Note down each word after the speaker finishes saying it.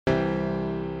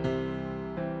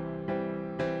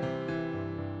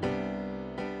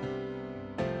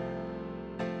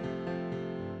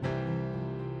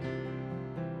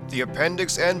The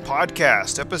Appendix N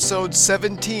Podcast, Episode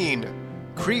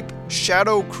 17, Creep,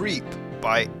 Shadow Creep,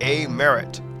 by A.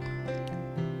 Merritt.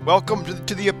 Welcome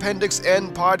to the Appendix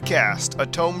N Podcast, a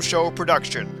Tome Show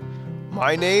production.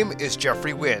 My name is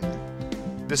Jeffrey Wynn.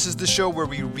 This is the show where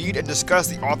we read and discuss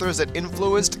the authors that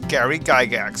influenced Gary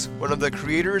Gygax, one of the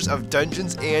creators of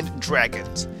Dungeons &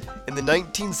 Dragons. In the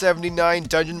 1979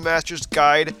 Dungeon Master's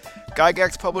Guide,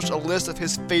 Gygax published a list of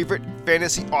his favorite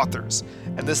fantasy authors,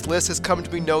 and this list has come to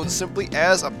be known simply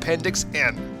as Appendix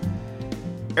N.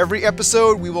 Every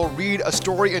episode, we will read a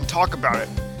story and talk about it.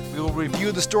 We will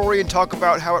review the story and talk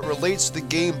about how it relates to the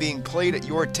game being played at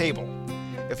your table.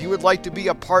 If you would like to be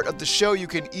a part of the show, you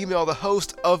can email the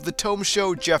host of The Tome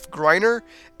Show, Jeff Greiner,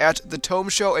 at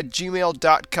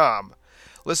thetomeshow@gmail.com.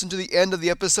 Listen to the end of the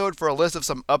episode for a list of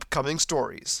some upcoming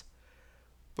stories.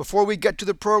 Before we get to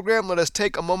the program, let us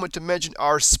take a moment to mention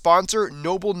our sponsor,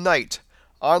 Noble Knight,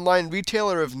 online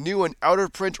retailer of new and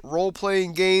out-of-print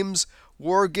role-playing games,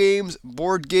 war games,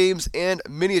 board games, and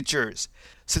miniatures.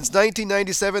 Since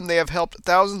 1997, they have helped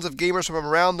thousands of gamers from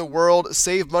around the world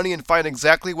save money and find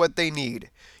exactly what they need.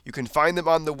 You can find them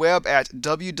on the web at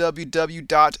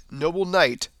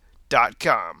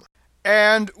www.nobleknight.com.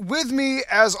 And with me,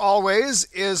 as always,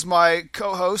 is my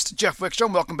co-host, Jeff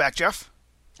Wickstrom. Welcome back, Jeff.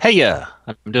 Hey,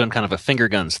 I'm doing kind of a finger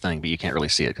guns thing, but you can't really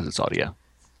see it because it's audio.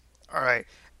 All right.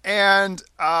 And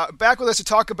back with us to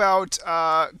talk about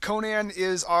Conan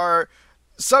is our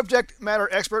subject matter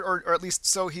expert, or at least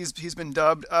so he's been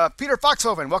dubbed, Peter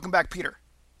Foxhoven. Welcome back, Peter.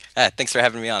 Thanks for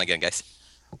having me on again, guys.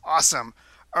 Awesome.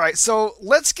 All right, so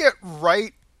let's get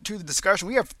right to the discussion.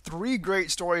 We have three great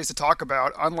stories to talk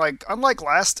about. Unlike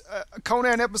last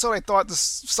Conan episode, I thought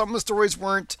some of the stories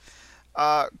weren't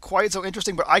quite so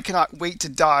interesting, but I cannot wait to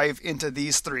dive into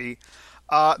these three.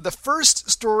 The first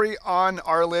story on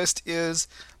our list is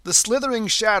The Slithering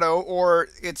Shadow, or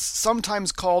it's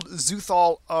sometimes called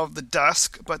Zuthal of the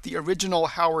Dusk, but the original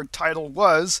Howard title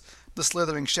was The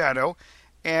Slithering Shadow,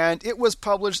 and it was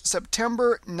published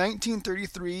September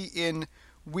 1933 in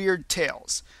Weird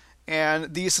Tales.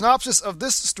 And the synopsis of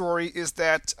this story is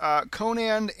that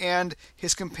Conan and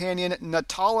his companion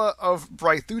Natala of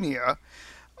Brythunia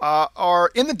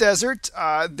are in the desert.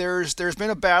 There's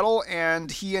been a battle,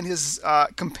 and he and his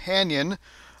companion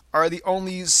are the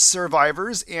only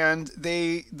survivors, and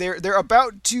they're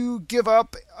about to give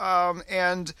up,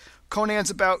 and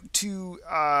Conan's about to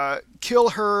kill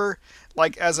her,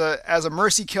 like as a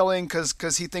mercy killing,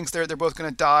 because he thinks they're both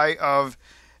going to die of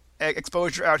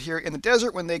exposure out here in the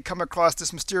desert when they come across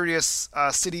this mysterious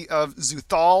city of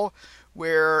Zuthal,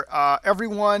 where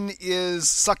everyone is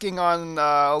sucking on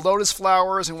lotus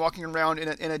flowers and walking around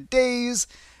in a daze,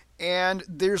 and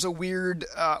there's a weird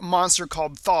monster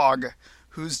called Thog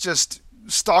who's just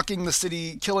stalking the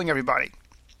city, killing everybody.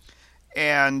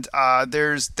 And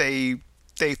they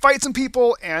fight some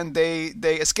people and they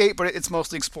escape, but it's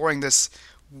mostly exploring this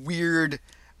weird,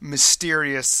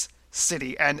 mysterious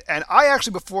city. And I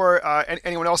actually, before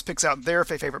anyone else picks out their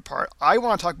favorite part, I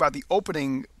want to talk about the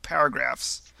opening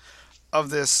paragraphs of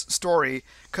this story,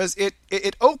 because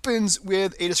it opens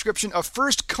with a description of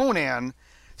first Conan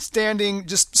standing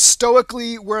just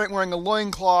stoically wearing a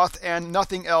loincloth and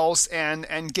nothing else,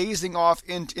 and gazing off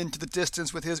into the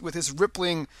distance with his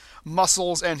rippling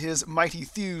muscles and his mighty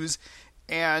thews,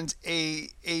 and a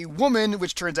woman,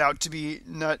 which turns out to be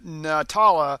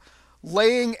Natala,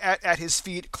 laying at his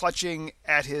feet, clutching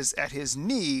at his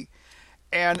knee.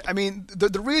 And I mean,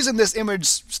 the reason this image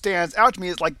stands out to me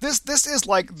is like this is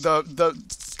like the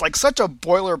such a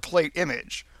boilerplate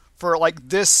image for like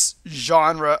this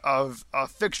genre of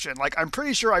fiction. Like, I'm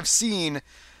pretty sure I've seen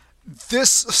this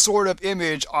sort of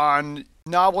image on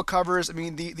novel covers. I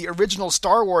mean, the original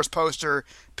Star Wars poster,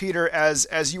 Peter,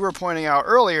 as you were pointing out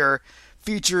earlier,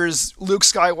 features Luke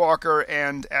Skywalker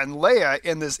and Leia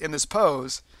in this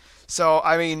pose. So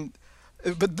I mean,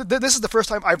 but this is the first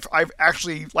time I've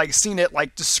actually like seen it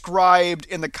like described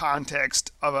in the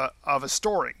context of a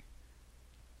story.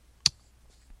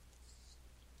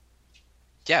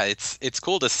 Yeah, it's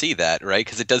cool to see that, right?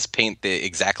 Because it does paint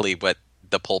exactly what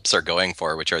the pulps are going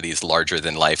for, which are these larger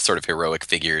than life sort of heroic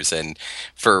figures, and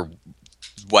for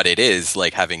what it is,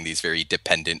 like having these very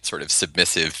dependent, sort of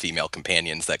submissive female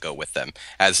companions that go with them,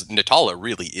 as Natala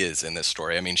really is in this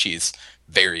story. I mean, she's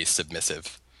very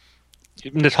submissive.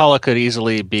 Natala could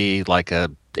easily be like a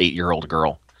 8-year-old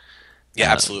girl.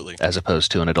 Yeah, absolutely. As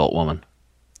opposed to an adult woman.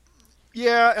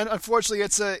 Yeah, and unfortunately,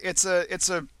 it's a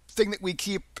thing that we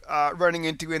keep running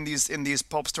into in these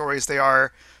pulp stories. They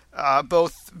are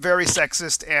both very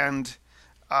sexist and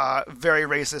very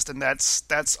racist, and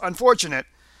that's unfortunate.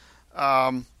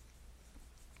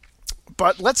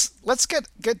 But let's get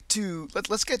to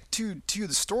let's get to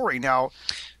the story now.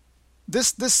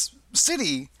 This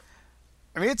city,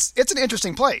 I mean, it's an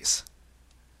interesting place.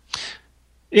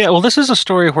 Yeah, well, this is a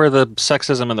story where the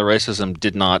sexism and the racism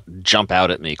did not jump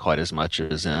out at me quite as much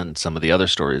as in some of the other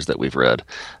stories that we've read.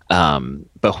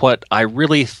 But what I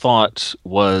really thought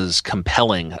was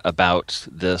compelling about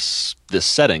this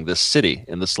setting, this city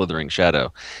in the Slithering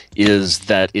Shadow, is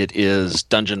that it is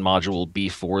Dungeon Module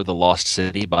B4, The Lost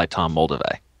City by Tom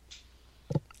Moldavay.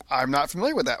 I'm not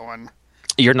familiar with that one.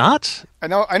 You're not? I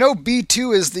know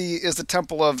B2 is the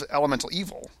Temple of Elemental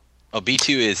Evil. Oh,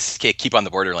 B2 is Keep on the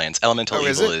Borderlands. Elemental Oh,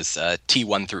 is Evil it? is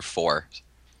T1 through 4.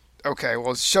 Okay,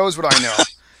 well, it shows what I know.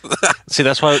 See,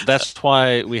 that's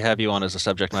why we have you on as a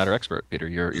subject matter expert, Peter.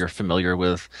 You're familiar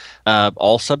with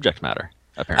all subject matter,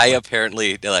 I apparently.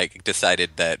 apparently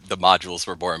decided that the modules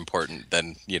were more important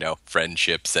than,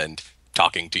 friendships and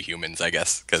talking to humans, I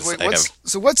guess, So because wait, I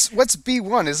have what's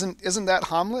B1? Isn't that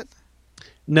Hamlet?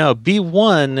 No,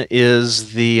 B1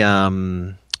 is the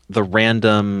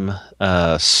random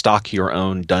stock your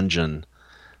own dungeon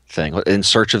thing. In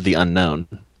Search of the Unknown,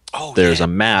 Oh there's yeah. a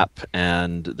map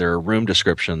and there are room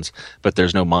descriptions, but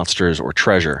there's no monsters or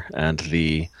treasure, and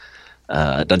the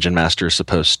dungeon master is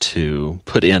supposed to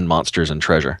put in monsters and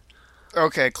treasure.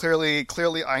 Okay, clearly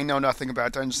I know nothing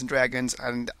about Dungeons and Dragons,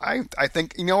 and I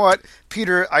think you know what,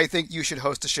 Peter, I think you should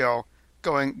host a show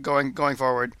going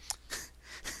forward.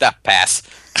 That pass.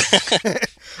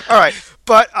 All right,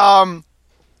 but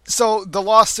so the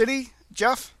Lost City,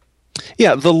 Jeff.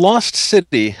 Yeah, the Lost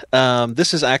City.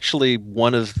 This is actually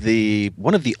one of the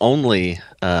only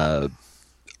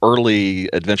early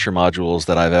adventure modules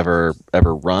that I've ever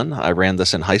run. I ran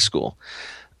this in high school.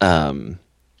 Um,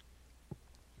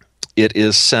 it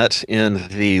is set in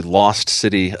the lost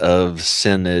city of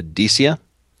Synedicia.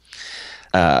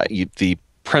 The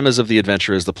premise of the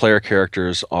adventure is the player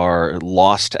characters are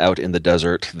lost out in the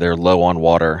desert. They're low on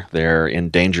water. They're in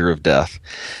danger of death.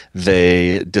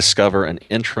 They discover an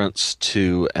entrance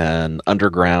to an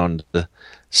underground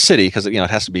city because it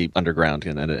has to be underground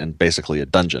and basically a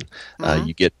dungeon. Mm-hmm.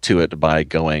 You get to it by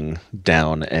going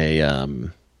down a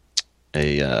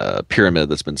pyramid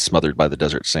that's been smothered by the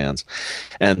desert sands.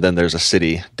 And then there's a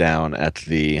city down at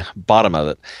the bottom of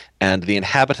it. And the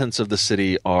inhabitants of the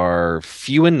city are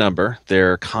few in number.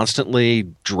 They're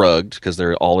constantly drugged because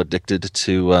they're all addicted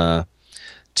to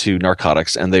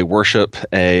narcotics, and they worship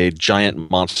a giant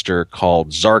monster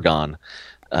called Zargon,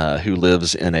 who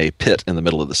lives in a pit in the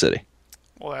middle of the city.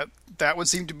 Well, that would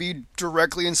seem to be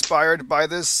directly inspired by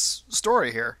this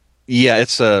story here. Yeah,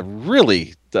 it's a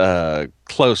really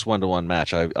close one-to-one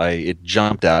match. It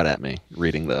jumped out at me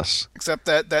reading this. Except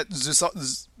that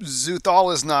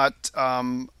Zuthal is not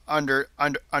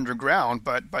underground,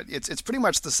 but it's pretty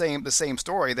much the same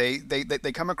story.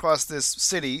 They come across this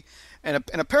city, and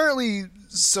apparently,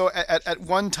 so at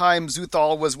one time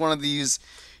Zuthal was one of these,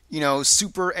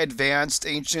 super advanced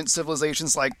ancient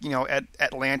civilizations like at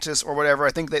Atlantis or whatever.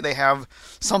 I think they have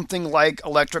something like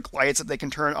electric lights that they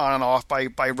can turn on and off by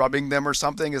rubbing them or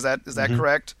something. Is that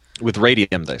correct? With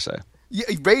radium, they say. Yeah,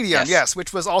 radium, Yes. yes,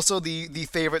 which was also the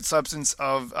favorite substance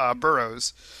of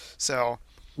Burroughs. So,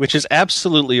 Which is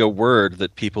absolutely a word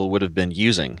that people would have been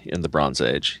using in the Bronze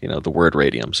Age, the word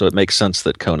radium. So it makes sense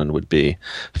that Conan would be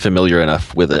familiar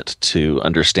enough with it to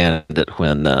understand it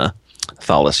when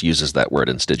Thales uses that word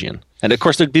in Stygian. And of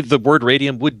course, the word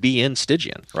radium would be in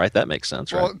Stygian, right? That makes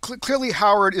sense, right? well, clearly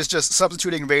Howard is just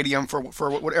substituting radium for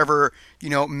whatever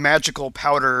magical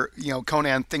powder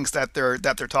Conan thinks that they're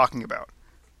talking about.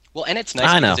 Well, and it's nice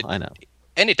I know, because I know.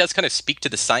 and it does kind of speak to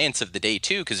the science of the day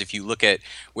too, because if you look at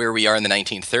where we are in the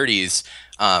 1930s,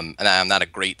 and I'm not a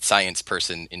great science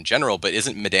person in general, but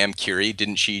isn't Madame Curie,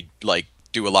 didn't she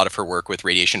do a lot of her work with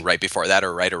radiation right before that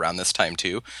or right around this time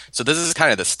too? So this is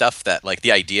kind of the stuff that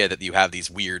the idea that you have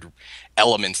these weird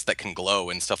elements that can glow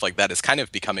and stuff like that is kind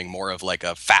of becoming more of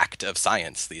a fact of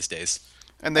science these days.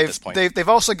 And At they've this point. they've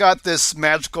also got this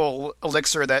magical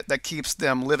elixir that keeps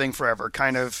them living forever,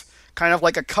 kind of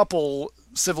like a couple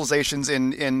civilizations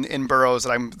in Burroughs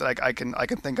I can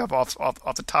think of off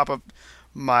the top of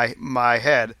my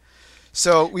head.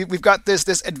 So we've got this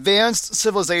advanced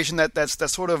civilization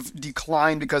that's sort of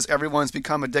declined because everyone's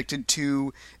become addicted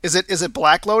to, is it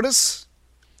Black Lotus?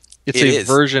 It's It a is.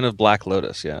 version of Black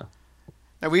Lotus, yeah.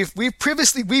 Now we've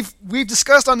previously we've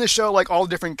discussed on this show all the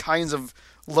different kinds of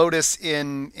Lotus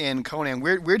in Conan.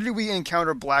 Where did we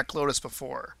encounter Black Lotus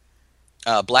before?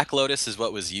 Black Lotus is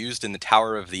what was used in the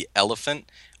Tower of the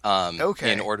Elephant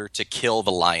Okay. in order to kill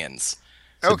the lions.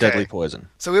 It's a Okay. deadly poison.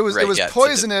 So it was Right, yeah,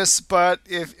 poisonous, but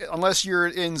unless you're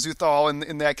in Zuthal,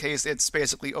 in that case, it's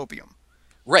basically opium.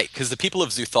 Right, because the people of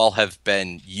Zuthal have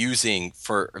been using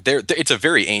it's a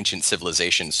very ancient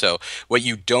civilization. So what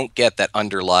you don't get that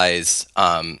underlies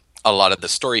a lot of the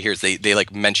story here is they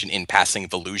like mention in passing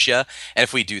Volusia, and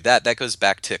if we do that, that goes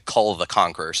back to Kull the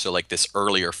Conqueror. So like this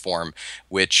earlier form,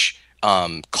 which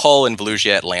Kull and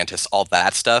Volusia, Atlantis, all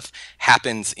that stuff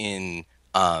happens in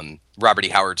Robert E.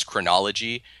 Howard's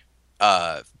chronology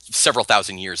several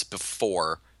thousand years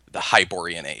before the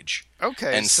Hyborian Age.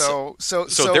 Okay, And so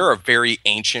they're a very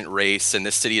ancient race, and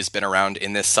this city has been around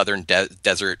in this southern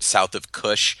desert south of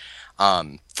Kush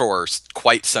for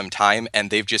quite some time, and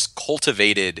they've just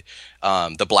cultivated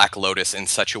the Black Lotus in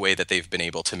such a way that they've been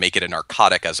able to make it a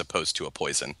narcotic as opposed to a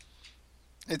poison.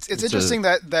 It's interesting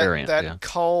that variant, yeah.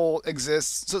 Kull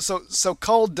exists. So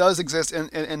Kull does exist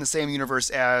in the same universe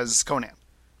as Conan.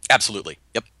 Absolutely.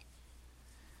 Yep.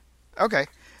 Okay.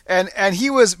 And he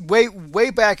was way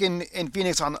back in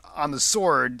Phoenix on the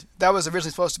sword. That was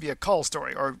originally supposed to be a Kull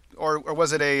story, or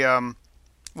was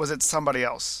it somebody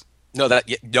else? No,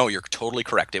 you're totally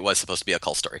correct. It was supposed to be a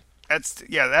Kull story. That's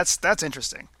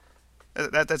interesting.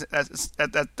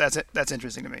 That's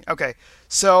interesting to me. Okay,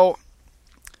 so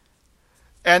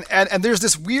and there's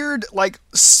this weird like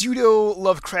pseudo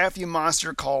Lovecraftian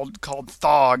monster called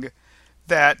Thog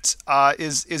that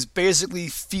is basically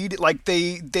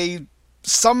they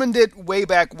summoned it way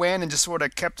back when and just sort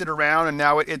of kept it around, and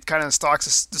now it kind of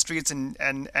stalks the streets and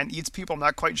eats people. I'm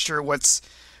not quite sure what's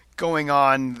going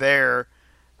on there.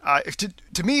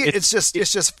 To me, it's just.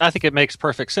 I think it makes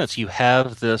perfect sense. You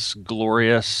have this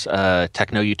glorious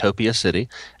techno-utopia city,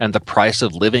 and the price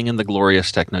of living in the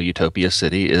glorious techno-utopia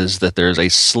city is that there's a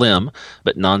slim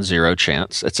but non-zero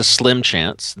chance. It's a slim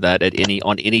chance that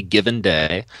on any given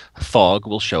day, Thog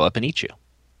will show up and eat you.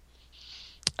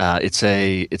 It's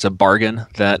a bargain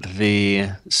that the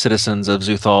citizens of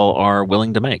Zuthal are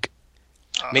willing to make.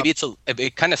 Maybe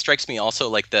it kind of strikes me also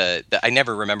like the I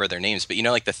never remember their names, but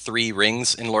like the 3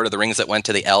 rings in Lord of the Rings that went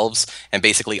to the elves, and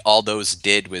basically all those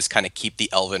did was kind of keep the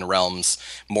elven realms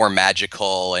more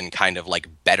magical and kind of like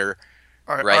better.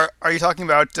 Right? Are you talking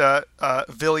about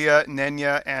Vilya,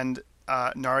 Nenya, and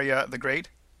Narya the Great?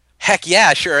 Heck yeah,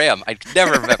 I sure am. I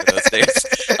never remember those names.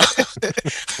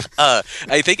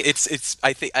 I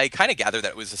think I kind of gather that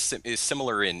it was is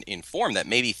similar in form, that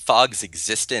maybe Thog's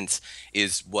existence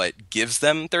is what gives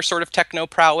them their sort of techno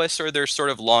prowess or their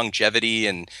sort of longevity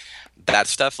and that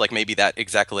stuff. Like maybe that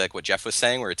exactly like what Jeff was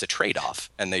saying, where it's a trade-off,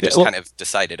 and they just kind of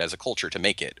decided as a culture to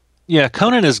make it. Yeah,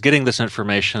 Conan is getting this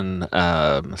information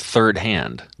third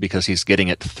hand because he's getting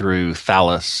it through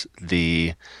Thalis,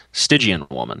 the Stygian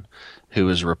woman, who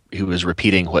is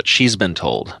repeating what she's been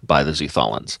told by the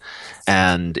Zuthalans.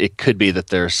 And it could be that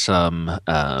there's some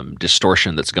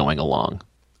distortion that's going along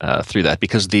through that,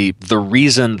 because the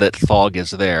reason that Thog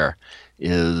is there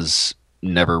is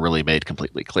never really made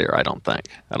completely clear, I don't think.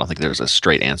 I don't think there's a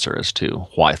straight answer as to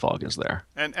why Thog is there.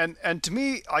 And to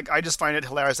me, like, I just find it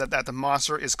hilarious that the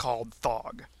monster is called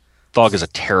Thog. Thog is a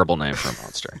terrible name for a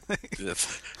monster.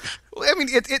 Well, I mean,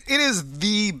 it is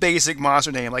the basic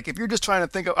monster name. Like, if you're just trying to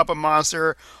think up a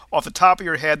monster off the top of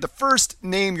your head, the first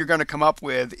name you're going to come up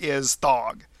with is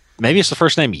Thog. Maybe it's the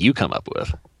first name you come up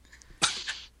with.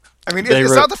 I mean,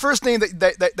 it's not the first name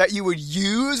that you would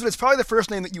use, but it's probably the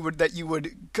first name that you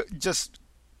would just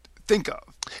think of.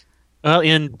 Well,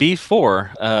 in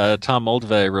B4, Tom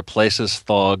Moldvay replaces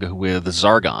Thog with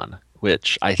Zargon,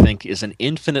 which I think is an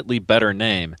infinitely better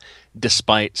name,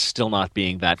 despite still not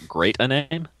being that great a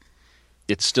name.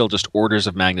 It's still just orders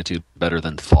of magnitude better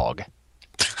than Thog.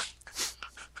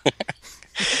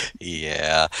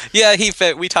 Yeah.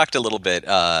 We talked a little bit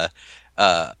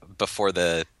before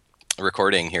the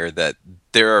recording here that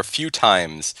there are a few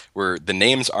times where the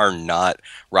names are not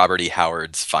Robert E.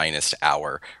 Howard's finest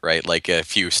hour, right? Like a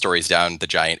few stories down, the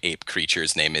giant ape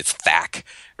creature's name is Thak,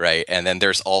 right? And then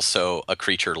there's also a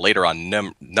creature later on,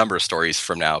 number of stories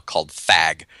from now, called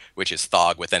Thag, which is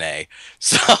Thog with an A.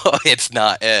 So it's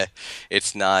not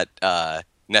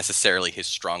necessarily his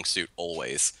strong suit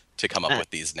always to come up with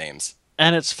these names.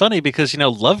 And it's funny because,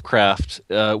 Lovecraft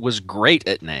was great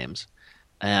at names.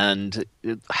 And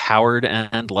Howard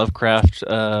and Lovecraft,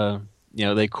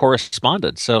 they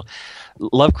corresponded. So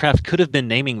Lovecraft could have been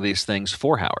naming these things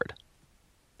for Howard.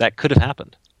 That could have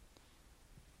happened.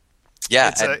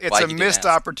 Yeah, it's a missed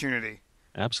opportunity.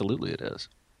 Absolutely, it is.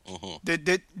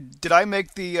 Mm-hmm. Did I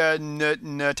make the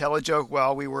Nutella joke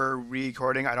while we were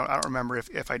recording? I don't remember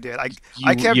if I did. I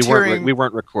kept hearing we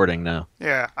weren't recording. No.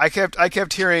 Yeah, I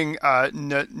kept hearing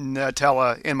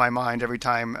Nutella in my mind every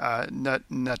time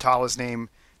Natalla's name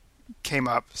came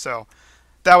up. So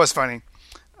that was funny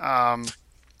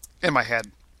in my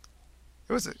head.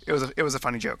 It was a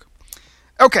funny joke.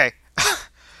 Okay.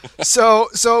 So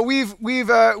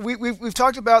we've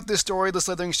talked about this story, the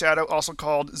Slithering Shadow, also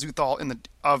called Zuthal in the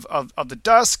of the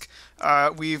Dusk.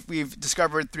 We've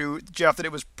discovered through Jeff that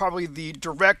it was probably the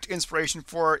direct inspiration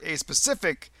for a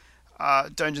specific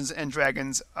Dungeons and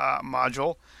Dragons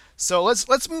module. So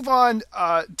let's move on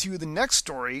to the next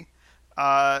story.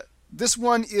 This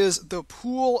one is The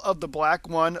Pool of the Black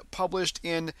One, published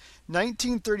in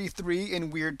 1933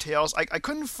 in Weird Tales. I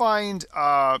couldn't find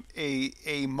a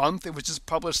month. It was just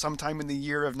published sometime in the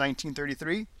year of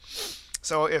 1933.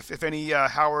 So if any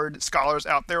Howard scholars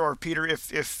out there, or Peter,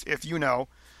 if you know,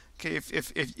 okay,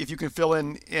 if you can fill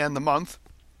in the month,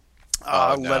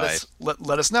 Oh no,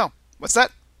 let us know. What's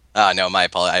that? no, my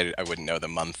apologies. I wouldn't know the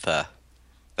month that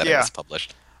it Yeah. was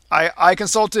published. I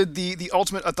consulted the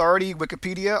ultimate authority,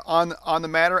 Wikipedia, on the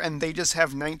matter, and they just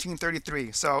have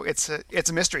 1933. So it's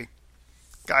a mystery,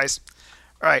 guys.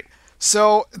 All right.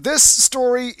 So this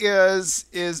story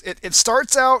it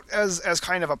starts out as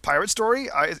kind of a pirate story.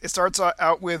 It starts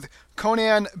out with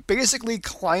Conan basically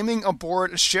climbing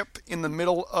aboard a ship in the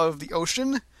middle of the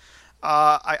ocean.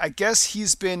 I guess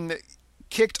he's been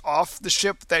kicked off the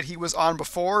ship that he was on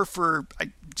before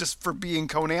just for being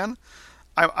Conan.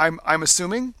 I'm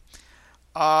assuming.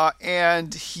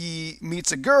 And he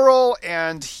meets a girl,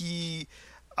 and he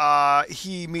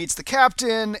meets the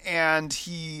captain, and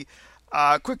he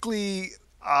quickly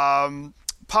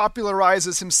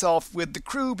popularizes himself with the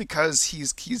crew because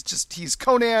he's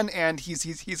Conan, and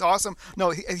he's awesome. No,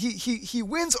 he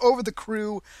wins over the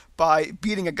crew by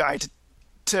beating a guy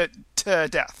to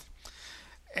death.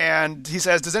 And he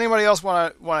says, "Does anybody else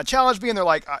want to challenge me?" And they're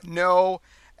like, "No."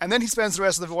 And then he spends the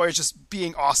rest of the voyage just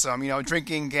being awesome,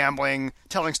 drinking, gambling,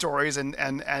 telling stories,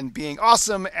 and being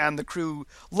awesome. And the crew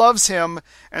loves him.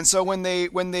 And so when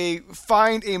they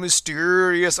find a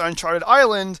mysterious, uncharted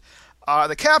island,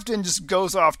 the captain just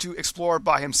goes off to explore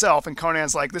by himself. And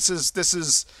Conan's like, "This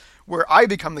is where I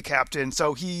become the captain."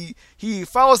 So he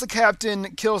follows the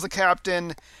captain, kills the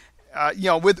captain,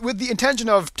 with the intention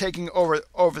of taking over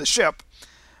the ship.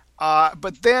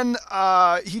 But then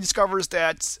he discovers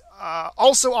that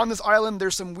also on this island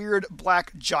there's some weird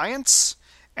black giants,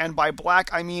 and by black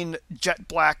I mean jet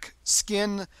black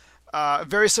skin,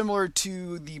 very similar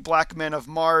to the black men of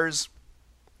Mars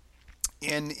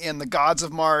in the Gods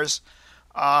of Mars.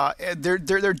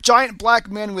 They're giant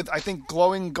black men with, I think,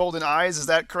 glowing golden eyes. Is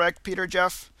that correct, Peter,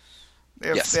 Jeff?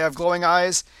 Yes. They have glowing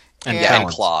eyes. And Yeah, and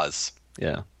talons. claws.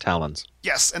 Yeah, talons.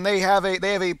 Yes, and they have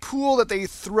a pool that they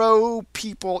throw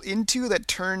people into that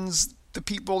turns the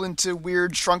people into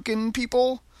weird shrunken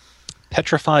people.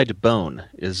 Petrified bone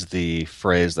is the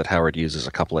phrase that Howard uses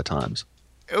a couple of times.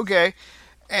 Okay,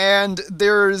 and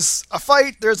there's a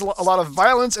fight. There's a lot of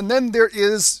violence, and then there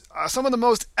is some of the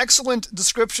most excellent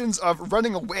descriptions of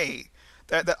running away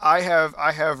that I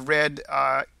have read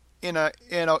in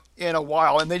a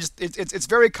while, and it's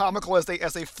very comical as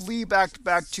they flee back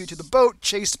to the boat,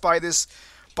 chased by this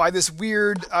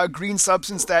weird green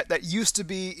substance that used to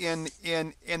be in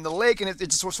the lake, and it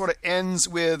just sort of ends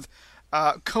with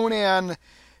Conan,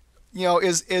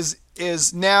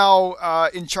 is now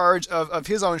in charge of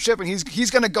his own ship, and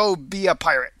he's going to go be a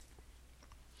pirate.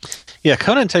 Yeah,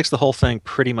 Conan takes the whole thing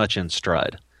pretty much in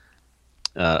stride.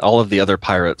 All of the other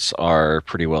pirates are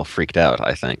pretty well freaked out,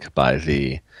 I think, by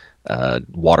the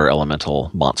water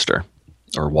elemental monster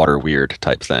or water weird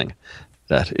type thing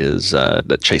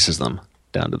that chases them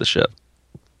down to the ship.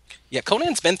 Yeah,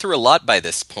 Conan's been through a lot by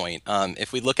this point.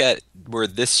 If we look at where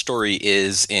this story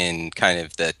is in kind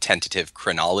of the tentative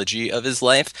chronology of his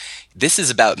life, this is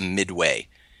about midway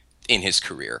in his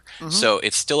career. Mm-hmm. So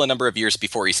it's still a number of years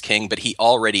before he's king, but he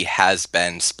already has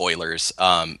been, spoilers,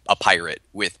 a pirate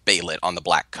with Beylit on the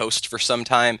Black Coast for some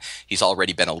time. He's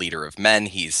already been a leader of men.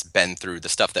 He's been through the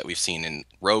stuff that we've seen in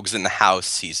Rogues in the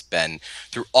House. He's been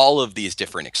through all of these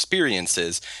different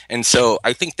experiences. And so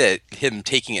I think that him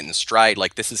taking it in stride,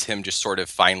 like this is him just sort of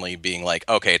finally being like,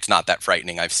 okay, it's not that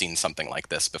frightening. I've seen something like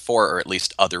this before, or at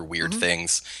least other weird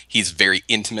things. He's very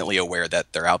intimately aware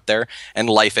that they're out there. And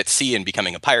life at sea and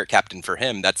becoming a pirate captain for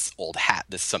him, that's old hat.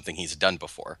 This is something he's done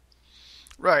before.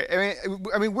 Right. I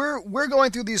mean, we're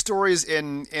going through these stories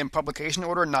in publication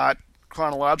order, not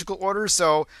chronological order.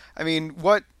 So, I mean,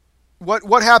 what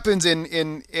happens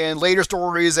in later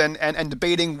stories and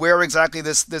debating where exactly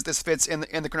this fits in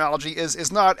the chronology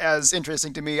is not as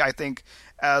interesting to me, I think,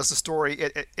 as the story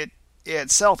it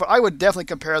itself. But I would definitely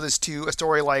compare this to a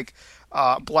story like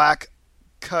Black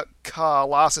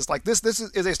Colossus. Like this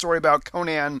is a story about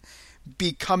Conan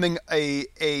becoming a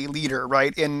leader,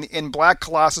 right? In Black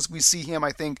Colossus, we see him,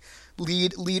 I think,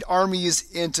 lead armies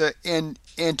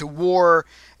into war,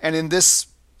 and in this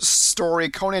story,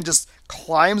 Conan just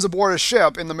climbs aboard a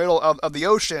ship in the middle of the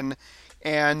ocean,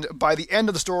 and by the end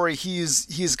of the story,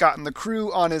 he's gotten the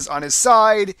crew on his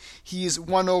side. He's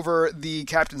won over the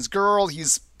captain's girl.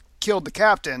 He's killed the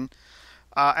captain,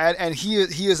 and he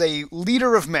is a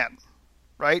leader of men,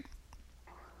 right?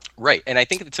 Right, and I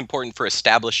think it's important for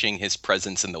establishing his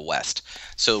presence in the West.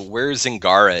 So where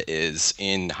Zingara is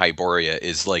in Hyboria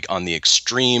is like on the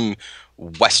extreme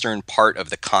western part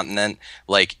of the continent.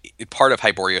 Like part of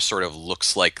Hyboria sort of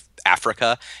looks like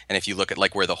Africa, and if you look at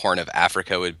like where the Horn of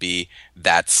Africa would be,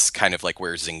 that's kind of like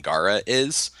where Zingara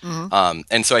is.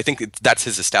 And so I think that's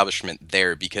his establishment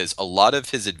there, because a lot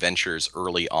of his adventures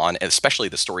early on, especially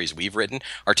the stories we've written,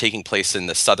 are taking place in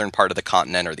the southern part of the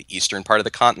continent or the eastern part of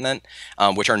the continent,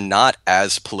 which are not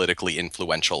as politically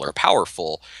influential or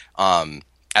powerful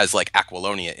as like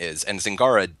Aquilonia is. And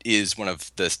Zingara is one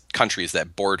of the countries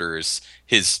that borders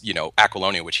his,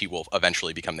 Aquilonia, which he will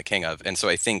eventually become the king of. And so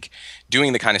I think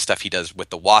doing the kind of stuff he does with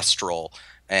the Wastrel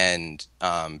and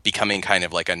becoming kind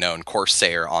of like a known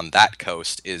corsair on that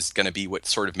coast is going to be what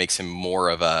sort of makes him more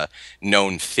of a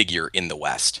known figure in the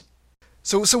West.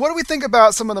 So what do we think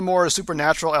about some of the more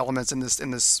supernatural elements in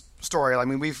this story? I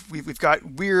mean, we've got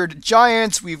weird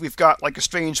giants, we've got like a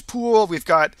strange pool, we've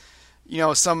got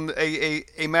some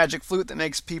a magic flute that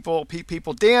makes people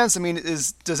dance. I mean,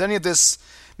 does any of this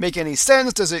make any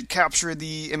sense? Does it capture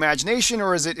the imagination,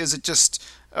 or is it just,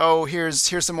 oh, here's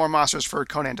some more monsters for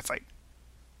Conan to fight?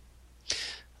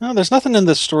 No, there's nothing in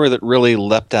this story that really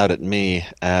leapt out at me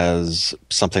as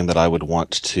something that I would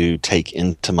want to take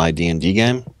into my D&D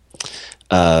game.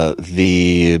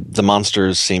 The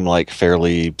monsters seem like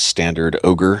fairly standard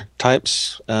ogre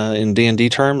types in D&D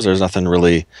terms. There's nothing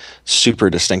really super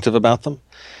distinctive about them.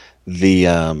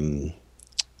 The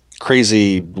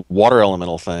crazy water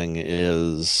elemental thing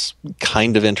is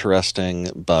kind of interesting,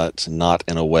 but not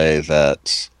in a way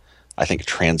that I think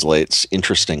translates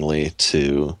interestingly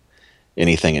to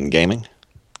anything in gaming.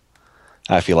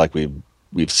 I feel like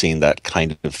we've seen that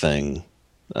kind of thing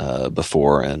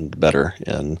before, and better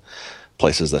in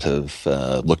places that have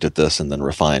looked at this and then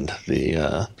refined the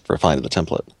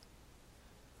template.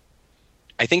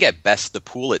 I think at best the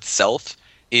pool itself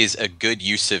is a good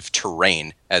use of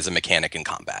terrain as a mechanic in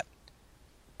combat,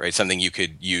 right? Something you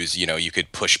could use, you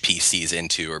could push PCs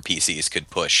into, or PCs could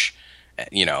push,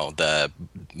 the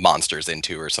monsters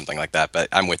into, or something like that. But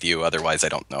I'm with you. Otherwise, I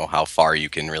don't know how far you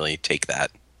can really take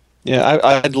that. Yeah,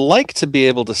 I'd like to be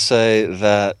able to say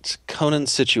that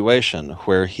Conan's situation,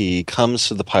 where he comes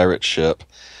to the pirate ship,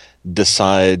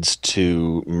 decides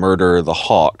to murder the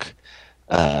Hawk,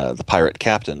 the pirate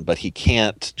captain, but he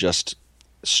can't just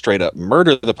straight up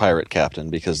murder the pirate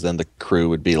captain, because then the crew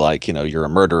would be like, you're a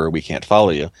murderer, we can't follow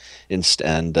you.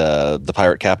 And the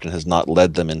pirate captain has not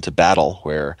led them into battle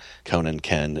where Conan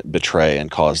can betray and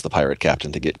cause the pirate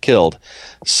captain to get killed.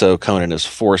 So Conan is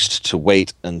forced to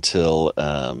wait until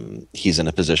he's in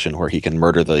a position where he can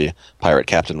murder the pirate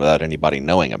captain without anybody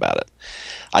knowing about it.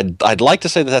 I'd like to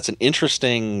say that that's an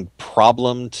interesting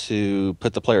problem to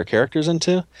put the player characters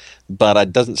into, but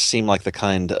it doesn't really seem like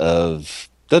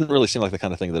the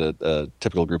kind of thing that a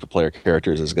typical group of player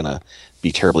characters is going to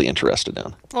be terribly interested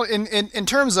in. Well, in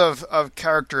terms of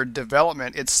character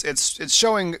development, it's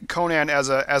showing Conan as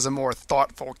a more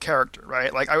thoughtful character,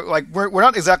 right? We're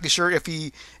not exactly sure if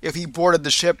he boarded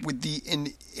the ship with the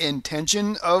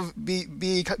intention of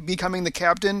becoming the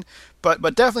captain, but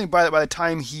definitely by the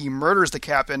time he murders the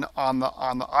captain on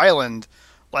the island,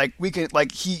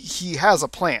 he has a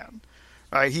plan.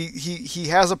 He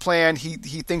has a plan. He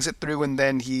thinks it through, and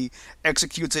then he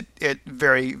executes it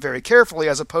very, very carefully,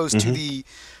 as opposed to the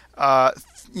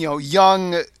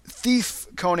young thief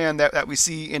Conan that we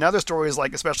see in other stories,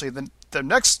 like especially the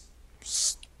next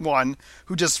one,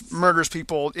 who just murders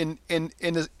people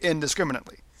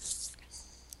indiscriminately.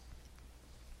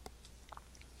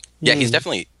 Yeah, he's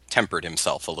definitely tempered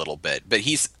himself a little bit, but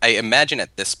I imagine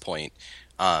at this point,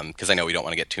 because I know we don't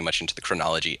want to get too much into the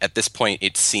chronology. At this point,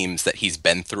 it seems that he's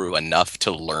been through enough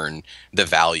to learn the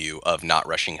value of not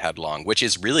rushing headlong, which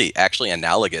is really actually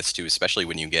analogous to, especially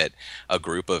when you get a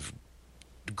group of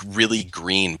really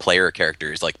green player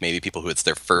characters, like maybe people who it's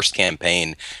their first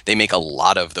campaign. They make a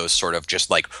lot of those sort of just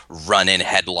like run in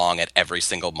headlong at every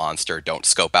single monster, don't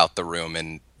scope out the room,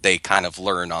 and they kind of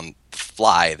learn on the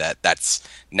fly that that's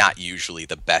not usually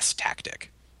the best tactic.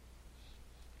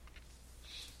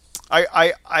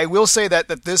 I will say that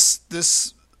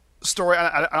this story,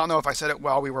 I don't know if I said it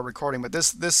while we were recording, but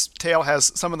this tale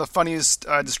has some of the funniest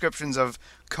descriptions of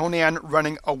Conan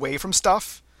running away from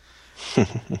stuff.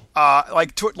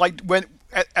 When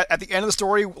at the end of the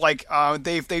story, like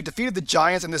they've defeated the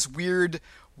giants, and this weird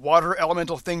water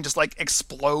elemental thing just like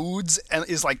explodes and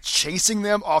is like chasing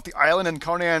them off the island. And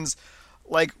Conan's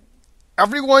like,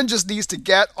 everyone just needs to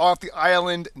get off the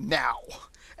island now.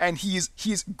 And he's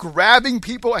grabbing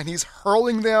people and he's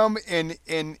hurling them in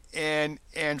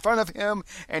front of him,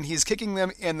 and he's kicking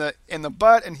them in the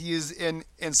butt, and he's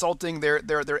insulting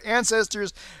their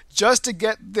ancestors just to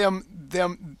get them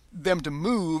to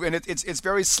move. And it's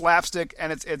very slapstick,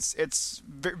 and it's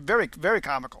very very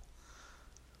comical.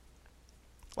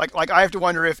 Like I have to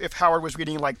wonder if Howard was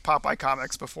reading like Popeye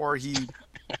comics before he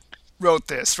wrote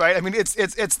this, right? I mean,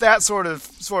 it's that sort of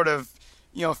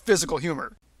physical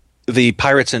humor. The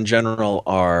pirates in general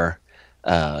are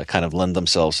kind of lend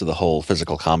themselves to the whole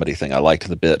physical comedy thing. I liked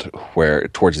the bit where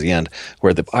towards the end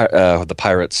where the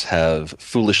pirates have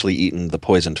foolishly eaten the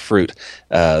poisoned fruit.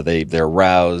 They're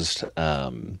roused.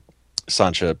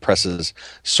 Sancha presses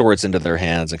swords into their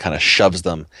hands and kind of shoves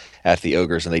them at the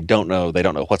ogres, and they don't know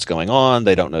what's going on.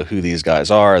 They don't know who these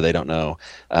guys are. They don't know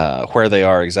where they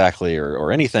are exactly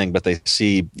or anything. But they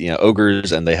see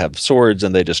ogres, and they have swords,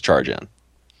 and they just charge in.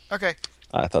 Okay.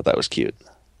 I thought that was cute.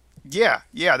 Yeah,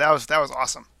 that was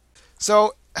awesome.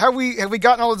 So have we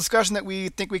gotten all the discussion that we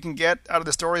think we can get out of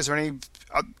the story? Is there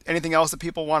anything else that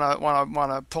people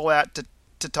wanna pull at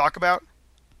to talk about?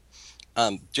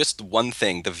 Just one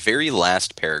thing. The very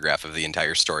last paragraph of the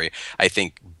entire story, I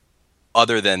think,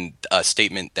 other than a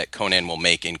statement that Conan will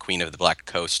make in Queen of the Black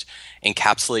Coast,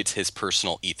 encapsulates his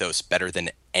personal ethos better than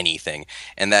anything.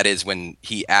 And that is when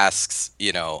he asks,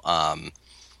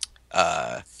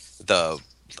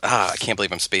 I can't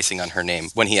believe I'm spacing on her name.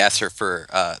 When he asks her for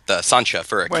the Sancha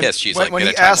for a kiss, she's like, when at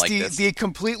he a time asked like this. the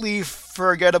completely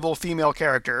forgettable female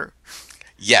character.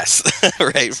 Yes,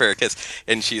 right, for a kiss.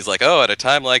 And she's like, oh, at a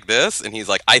time like this? And he's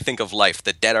like, I think of life.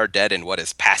 The dead are dead and what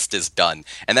is past is done.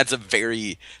 And that's a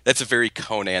very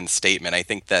Conan statement. I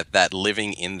think that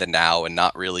living in the now and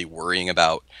not really worrying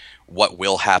about what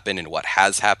will happen and what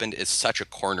has happened is such a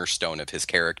cornerstone of his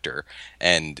character,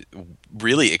 and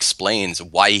really explains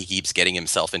why he keeps getting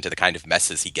himself into the kind of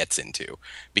messes he gets into,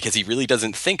 because he really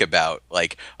doesn't think about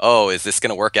like, oh, is this going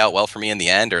to work out well for me in the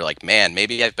end, or like, man,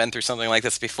 maybe I've been through something like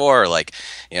this before, or like,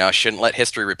 I shouldn't let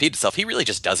history repeat itself. He really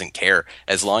just doesn't care.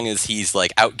 As long as he's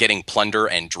like out getting plunder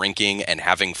and drinking and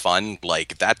having fun,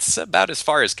 like that's about as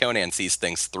far as Conan sees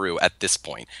things through at this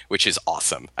point, which is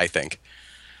awesome, I think.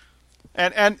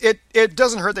 And it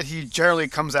doesn't hurt that he generally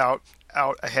comes out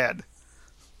ahead.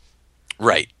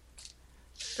 Right.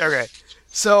 Okay.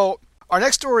 So our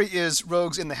next story is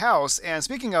Rogues in the House, and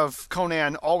speaking of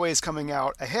Conan always coming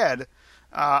out ahead,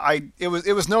 it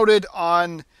was noted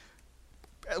on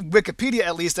Wikipedia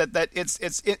at least that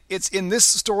it's in this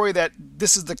story that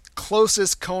this is the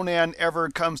closest Conan ever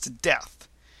comes to death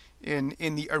in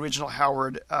the original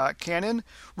Howard canon.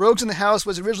 Rogues in the House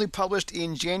was originally published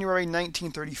in January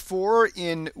 1934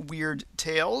 in Weird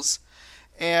Tales,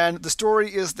 and the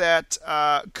story is that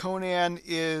Conan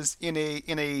is in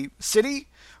a city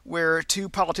where two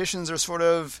politicians are sort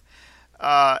of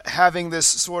having this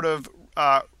sort of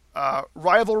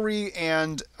rivalry,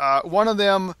 and one of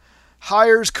them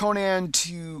hires Conan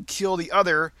to kill the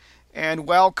other, and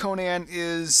while Conan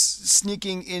is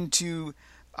sneaking into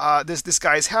this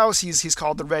guy's house, he's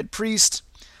called the Red Priest.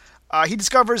 He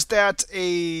discovers that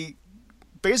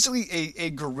basically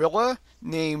a gorilla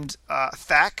named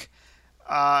Thak,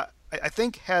 I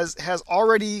think has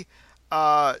already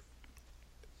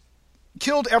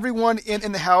killed everyone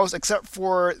in the house except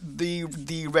for the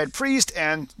Red Priest,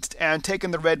 and taken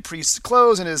the Red Priest's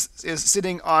clothes, and is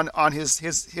sitting on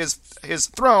his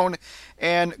throne.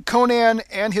 And Conan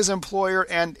and his employer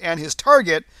and his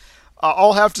target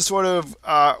all have to sort of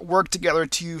work together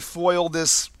to foil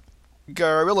this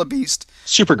gorilla beast.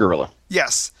 Super gorilla.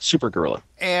 Yes. Super gorilla.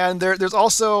 And there's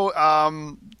also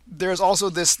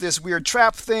this weird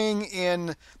trap thing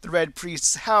in the Red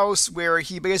Priest's house where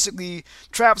he basically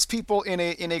traps people in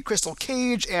a crystal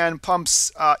cage and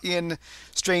pumps in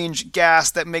strange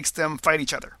gas that makes them fight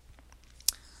each other.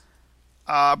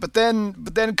 But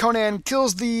then Conan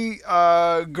kills the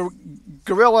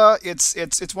gorilla.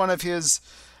 It's one of his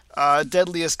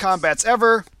deadliest combats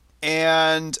ever,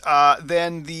 and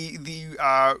then the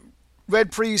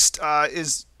Red Priest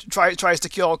tries to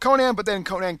kill Conan, but then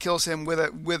Conan kills him with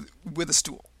a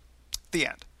stool. The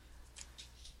end.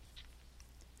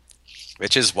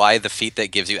 Which is why the feat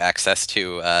that gives you access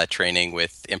to training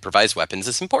with improvised weapons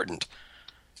is important.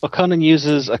 Well, Conan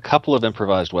uses a couple of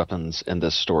improvised weapons in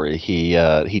this story.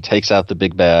 He takes out the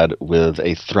big bad with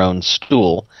a thrown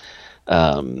stool,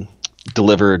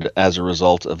 delivered as a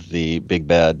result of the big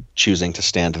bad choosing to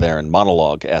stand there and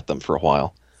monologue at them for a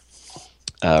while.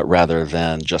 rather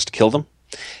than just kill them.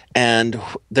 And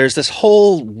there's this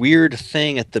whole weird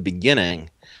thing at the beginning,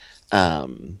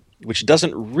 which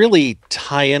doesn't really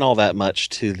tie in all that much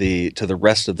to the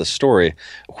rest of the story,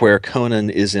 where Conan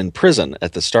is in prison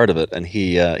at the start of it, and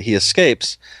he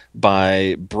escapes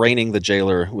by braining the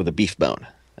jailer with a beef bone,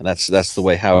 and that's the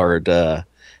way Howard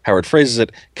phrases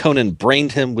it. Conan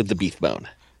brained him with the beef bone.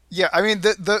 Yeah, I mean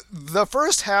the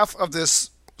first half of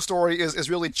this story is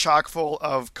really chock full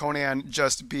of Conan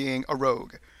just being a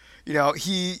rogue. You know,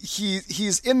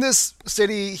 he's in this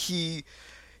city.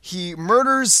 He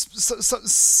murders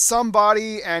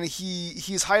somebody, and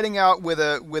he's hiding out with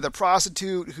a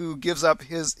prostitute who gives up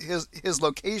his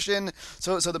location.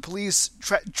 So the police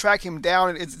track him down,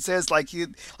 and it says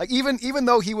even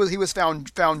though he was found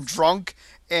drunk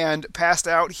and passed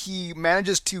out, he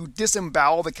manages to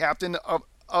disembowel the captain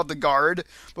of the guard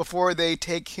before they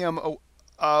take him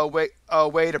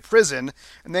away to prison,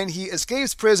 and then he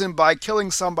escapes prison by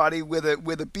killing somebody with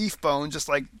a beef bone, just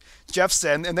like Jeff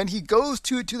said, and then he goes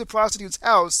to the prostitute's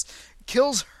house,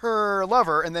 kills her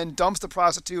lover, and then dumps the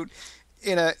prostitute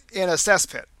in a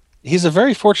cesspit. He's a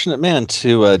very fortunate man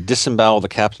to disembowel the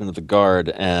captain of the guard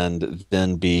and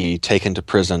then be taken to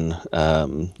prison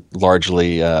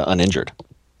largely uninjured.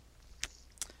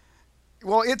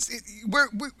 Well,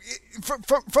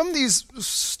 from these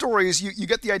stories, you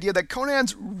get the idea that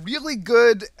Conan's really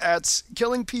good at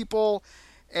killing people,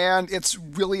 and it's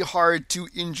really hard to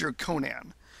injure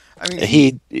Conan. I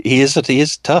mean, he is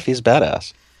tough. He's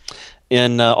badass.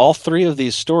 In all three of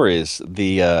these stories,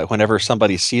 whenever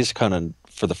somebody sees Conan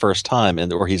for the first time,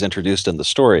 or he's introduced in the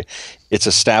story, it's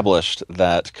established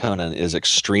that Conan is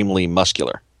extremely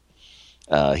muscular.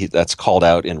 That's called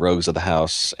out in Rogues of the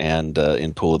House and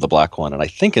in Pool of the Black One, and I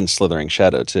think in Slithering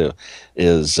Shadow too.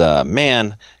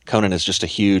 Conan is just a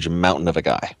huge mountain of a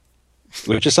guy,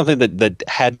 which is something that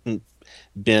hadn't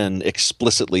been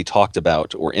explicitly talked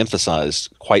about or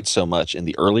emphasized quite so much in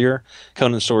the earlier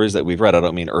Conan stories that we've read. I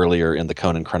don't mean earlier in the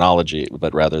Conan chronology,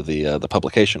 but rather the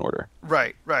publication order.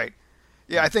 Right.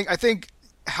 Yeah, I think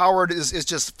Howard is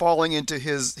just falling into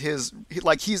his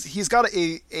like he's got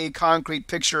a concrete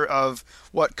picture of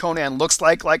what Conan looks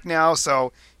like now,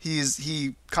 so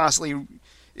he constantly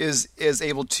is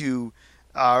able to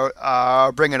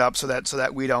bring it up so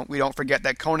that we don't forget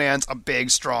that Conan's a big,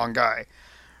 strong guy,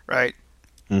 right?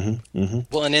 Mm-hmm, mm-hmm.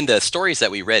 Well, and in the stories that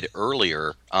we read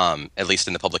earlier, at least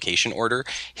in the publication order,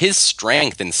 his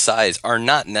strength and size are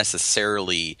not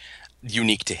necessarily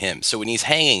unique to him. So when he's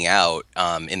hanging out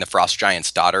in the Frost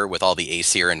Giant's Daughter with all the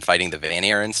Aesir and fighting the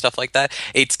Vanir and stuff like that,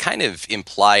 it's kind of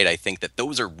implied, I think, that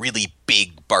those are really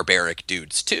big barbaric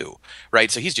dudes too, right?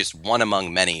 So he's just one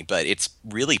among many, but it's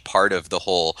really part of the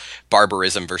whole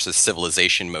barbarism versus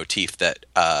civilization motif that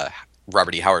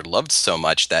Robert E. Howard loved so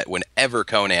much, that whenever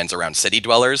Conan's around city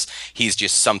dwellers, he's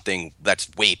just something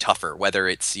that's way tougher, whether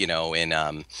it's,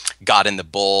 in God and the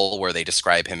Bull, where they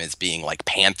describe him as being like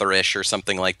pantherish or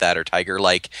something like that, or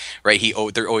tiger-like, right?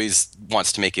 They're always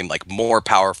wants to make him like more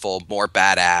powerful, more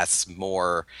badass,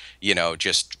 more,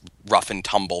 just rough and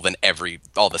tumble than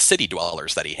all the city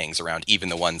dwellers that he hangs around, even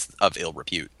the ones of ill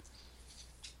repute.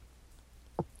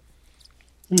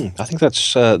 I think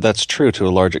that's true to a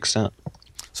large extent.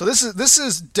 So this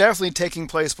is definitely taking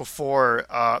place before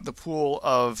the Pool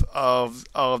of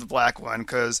the Black One,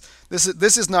 because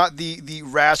this is not the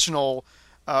rational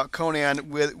Conan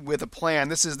with a plan.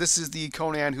 This is the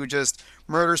Conan who just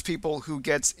murders people, who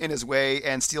gets in his way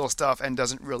and steals stuff and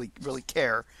doesn't really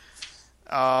care.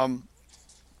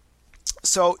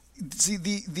 So see,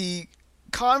 the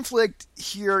conflict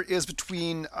here is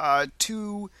between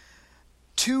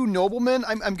two noblemen.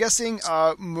 I'm guessing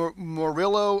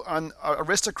Murillo, an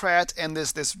aristocrat, and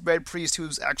this red priest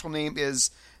whose actual name is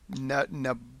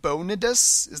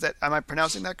Nabonidus. Am I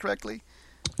pronouncing that correctly?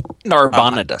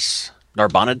 Narbonidus.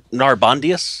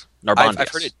 Narbondius? I've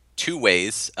heard it two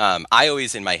ways. I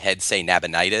always in my head say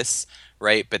Nabonidus,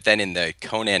 right? But then in the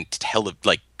Conan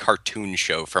cartoon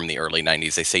show from the early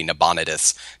 90s, they say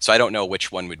Nabonidus. So I don't know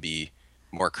which one would be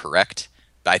more correct.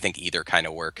 I think either kind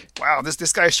of work. Wow,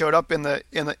 this guy showed up in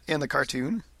the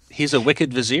cartoon. He's a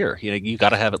wicked vizier. You got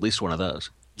to have at least one of those.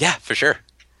 Yeah, for sure.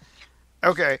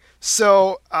 Okay,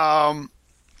 so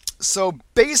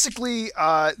basically,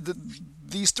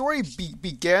 the story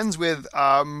begins with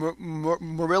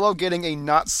Murillo getting a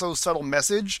not so subtle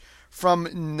message from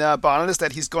Nabonidus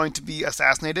that he's going to be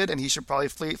assassinated and he should probably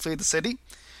flee the city.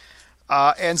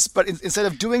 But instead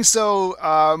of doing so,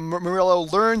 Murillo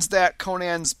learns that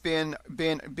Conan's been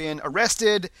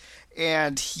arrested,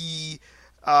 and he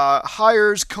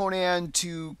hires Conan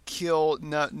to kill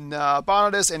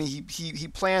Nabonidus, and he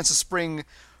plans to spring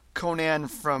Conan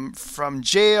from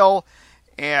jail,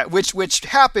 and which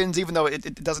happens even though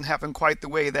it doesn't happen quite the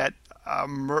way that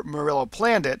Murillo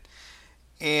planned it.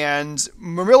 And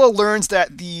Murillo learns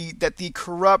that the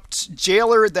corrupt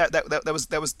jailer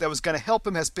that was going to help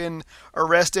him has been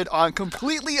arrested on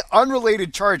completely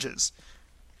unrelated charges.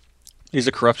 He's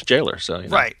a corrupt jailer, so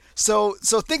Right. So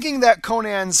thinking that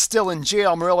Conan's still in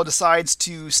jail, Murillo decides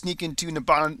to sneak into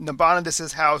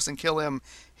Nabonidus' house and kill him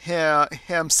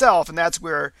himself, and that's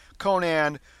where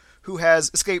Conan, who has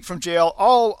escaped from jail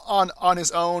all on his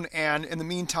own, and in the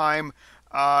meantime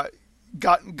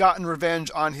gotten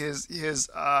revenge on his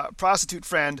prostitute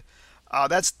friend.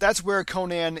 That's where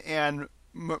Conan and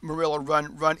Murillo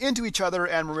run into each other,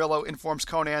 and Murillo informs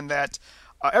Conan that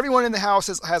everyone in the house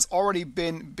has already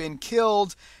been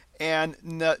killed, and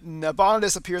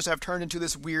Nabonidus appears to have turned into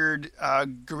this weird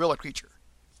gorilla creature.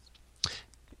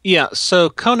 Yeah, so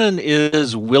Conan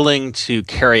is willing to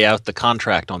carry out the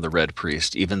contract on the Red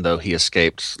Priest, even though he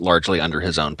escaped largely under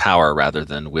his own power rather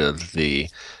than with the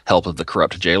help of the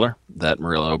corrupt jailer that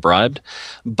Murillo bribed.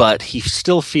 But he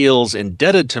still feels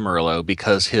indebted to Murillo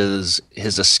because his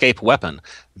escape weapon,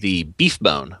 the beef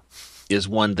bone, is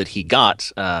one that he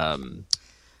got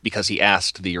because he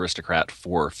asked the aristocrat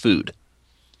for food.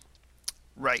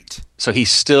 Right. So he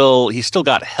still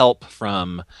got help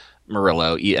from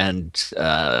Murillo, and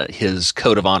his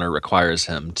code of honor requires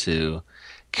him to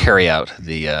carry out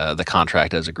the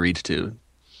contract as agreed to.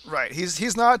 Right.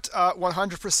 He's not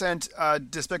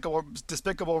 100%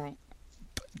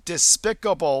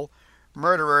 despicable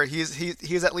murderer.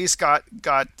 He's at least got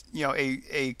a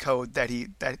code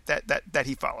that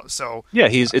he follows. So yeah,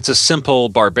 it's a simple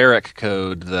barbaric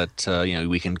code that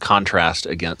we can contrast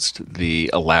against the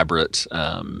elaborate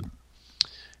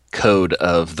code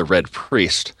of the Red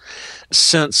Priest.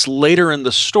 Since later in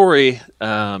the story,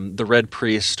 the Red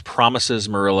Priest promises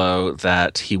Murillo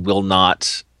that he will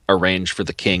not arrange for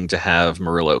the king to have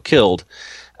Murillo killed,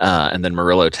 and then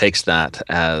Murillo takes that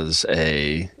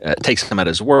takes him at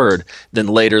his word. Then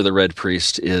later, the Red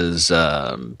Priest is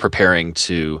preparing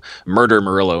to murder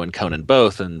Murillo and Conan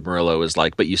both, and Murillo is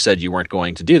like, "But you said you weren't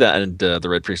going to do that." And the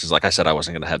Red Priest is like, "I said I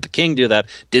wasn't going to have the king do that.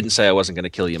 Didn't say I wasn't going to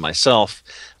kill you myself."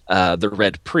 The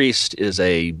Red Priest is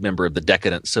a member of the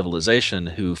decadent civilization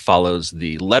who follows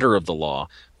the letter of the law,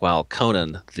 while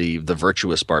Conan, the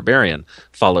virtuous barbarian,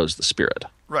 follows the spirit.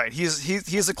 Right.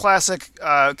 He's a classic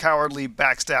cowardly,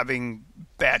 backstabbing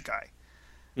bad guy.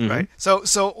 Mm-hmm. Right.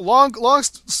 So long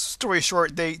story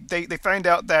short, they find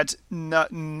out that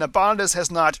Nabonidus has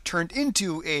not turned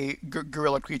into a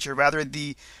gorilla creature. Rather,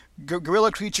 the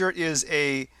gorilla creature is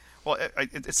it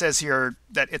says here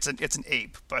that it's an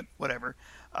ape, but whatever.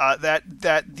 That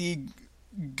the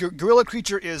gorilla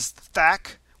creature is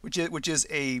Thak, which is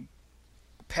a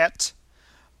pet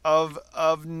of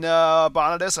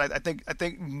Nabonidus. I think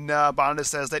Nabonidus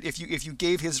says that if you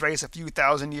gave his race a few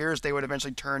thousand years, they would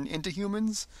eventually turn into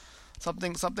humans,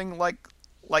 something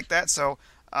like that. So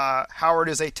Howard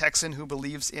is a Texan who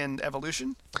believes in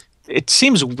evolution. It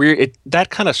seems weird. That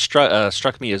kind of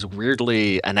struck me as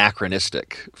weirdly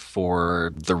anachronistic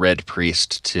for the Red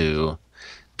Priest to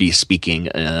be speaking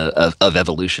of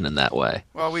evolution in that way.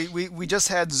 Well, we just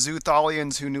had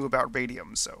Zoothalians who knew about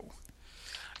radium, so.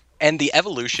 And the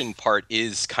evolution part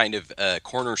is kind of a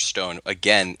cornerstone.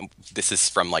 Again, this is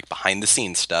from like behind the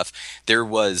scenes stuff. There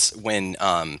was when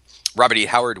Robert E.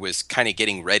 Howard was kind of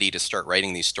getting ready to start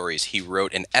writing these stories, he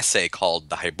wrote an essay called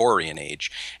The Hyborian Age.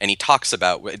 And he talks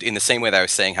about, in the same way that I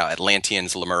was saying how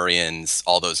Atlanteans, Lemurians,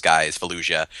 all those guys,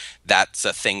 Volusia, that's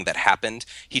a thing that happened.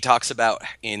 He talks about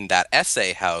in that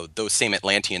essay how those same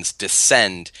Atlanteans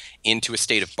descend into a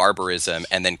state of barbarism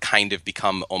and then kind of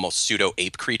become almost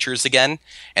pseudo-ape creatures again,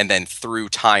 and then through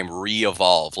time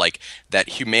re-evolve. Like that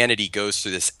humanity goes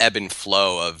through this ebb and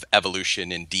flow of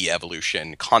evolution and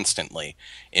de-evolution constantly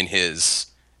in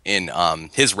his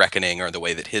reckoning or the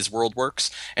way that his world works.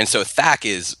 And so Thak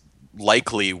is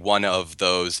likely one of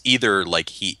those, either like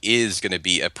he is going to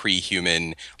be a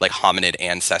pre-human, like hominid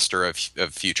ancestor of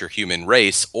future human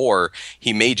race, or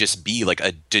he may just be like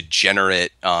a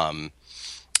degenerate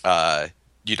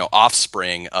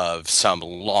offspring of some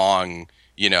long,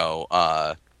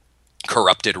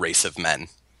 corrupted race of men.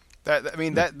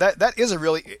 That is a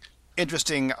really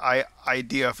interesting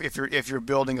idea if you're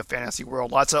building a fantasy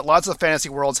world. Lots of fantasy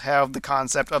worlds have the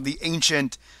concept of the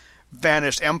ancient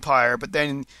vanished empire, but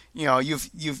then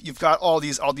you've got all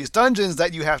these dungeons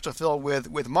that you have to fill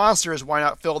with monsters. Why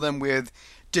not fill them with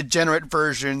degenerate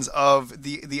versions of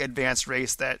the advanced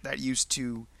race that used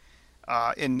to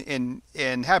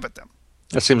inhabit them?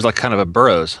 That seems like kind of a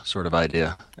Burroughs sort of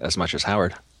idea, as much as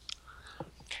Howard.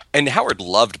 And Howard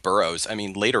loved Burroughs. I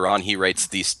mean, later on, he writes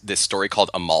this story called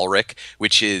Amalric,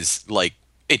 which is like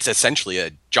it's essentially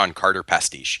a John Carter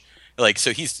pastiche. Like,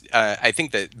 so he's. I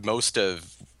think that most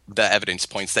of the evidence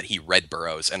points that he read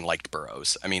Burroughs and liked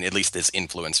Burroughs. I mean, at least his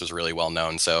influence was really well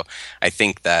known. So I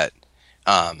think that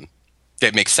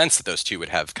it makes sense that those two would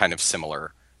have kind of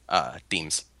similar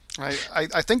themes.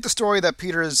 I think the story that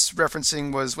Peter is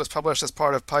referencing was published as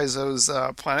part of Paizo's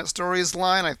Planet Stories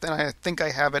line. I think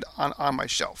I have it on my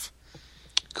shelf.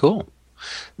 Cool.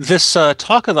 This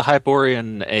talk of the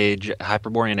Hyperborean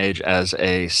Age as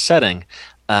a setting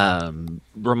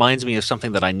reminds me of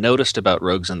something that I noticed about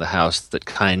Rogues in the House that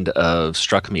kind of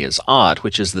struck me as odd,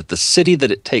 which is that the city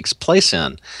that it takes place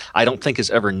in, I don't think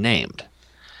is ever named.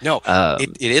 No,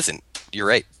 it isn't. You're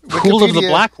right. Pool of the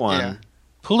Black One. Yeah.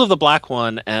 Pool of the Black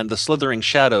One and the Slithering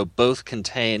Shadow both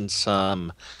contain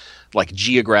some like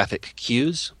geographic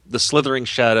cues. The Slithering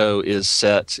Shadow is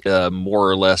set more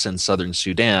or less in southern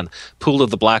Sudan. Pool of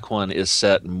the Black One is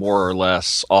set more or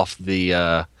less off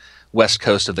the west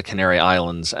coast of the Canary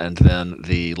Islands and then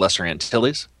the Lesser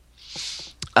Antilles.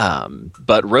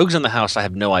 But Rogues in the House, I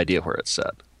have no idea where it's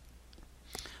set.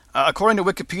 According to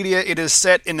Wikipedia, it is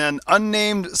set in an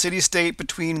unnamed city-state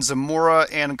between Zamora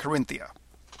and Corinthia.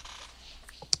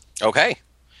 Okay.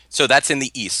 So that's in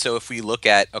the east. So if we look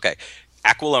at,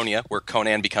 Aquilonia, where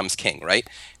Conan becomes king, right?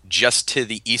 Just to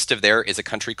the east of there is a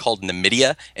country called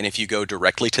Numidia, and if you go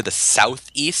directly to the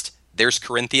southeast, there's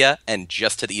Corinthia, and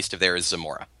just to the east of there is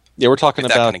Zamora. Yeah, we're talking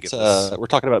about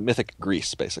mythic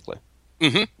Greece, basically.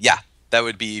 Mm-hmm. Yeah, that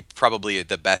would be probably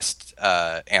the best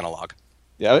analog.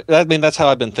 Yeah, I mean, that's how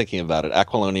I've been thinking about it.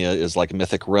 Aquilonia is like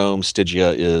mythic Rome,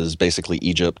 Stygia is basically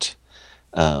Egypt,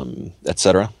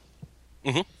 etc.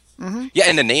 Mm-hmm. Mm-hmm. Yeah,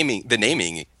 and the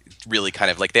naming really kind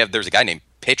of like there's a guy named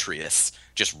Petreius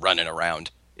just running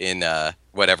around in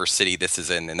whatever city this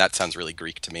is in, and that sounds really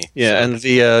Greek to me. Yeah, so. And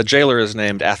the jailer is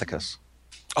named Athicus.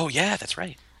 Oh yeah, that's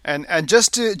right. And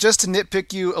just to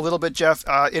nitpick you a little bit, Jeff,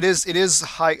 it is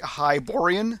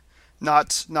Hyborean,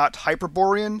 not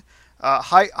Hyperborean.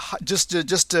 Just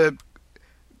to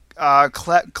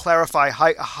clarify,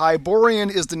 Hyborean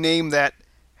is the name that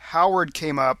Howard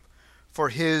came up for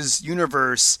his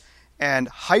universe, and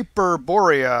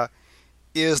Hyperborea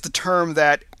is the term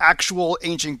that actual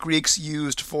ancient Greeks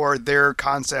used for their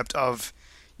concept of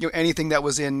anything that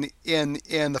was in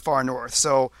the far north.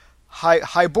 So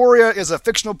Hyborea is a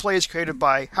fictional place created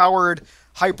by Howard.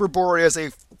 Hyperborea is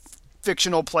a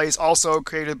fictional place also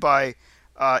created by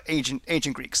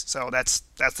ancient Greeks. So that's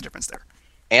the difference there.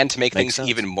 And to make things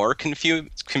even more confusing,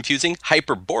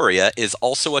 Hyperborea is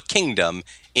also a kingdom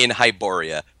in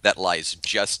Hyboria that lies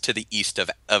just to the east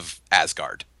of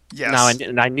Asgard. Yes. Now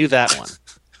I knew that one.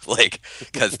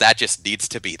 because that just needs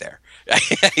to be there. I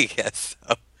guess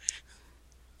so.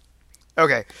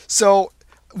 Okay, so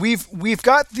we've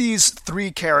got these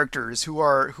three characters who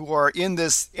are in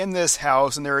this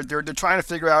house, and they're trying to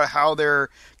figure out how they're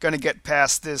going to get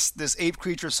past this ape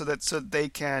creature so that they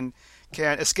can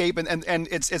escape, and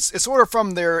it's sort of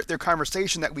from their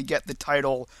conversation that we get the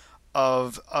title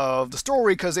of the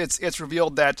story, because it's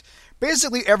revealed that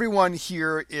basically everyone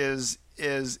here is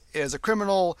a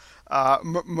criminal.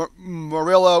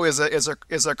 Murillo is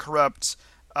a corrupt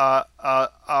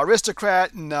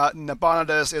aristocrat.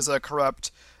 Nabonidus is a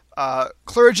corrupt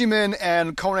clergyman,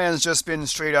 and Conan's just been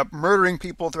straight up murdering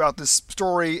people throughout this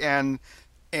story and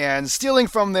stealing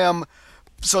from them.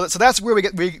 So that's where we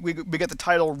get the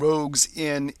title Rogues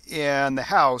in the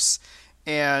House.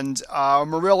 And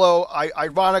Murillo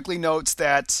ironically notes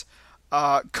that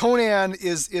Conan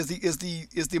is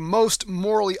the most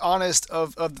morally honest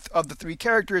of the three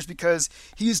characters, because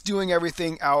he's doing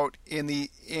everything out in the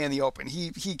open.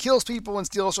 He kills people and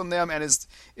steals from them, and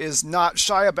is not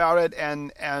shy about it,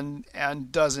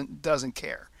 and doesn't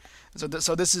care.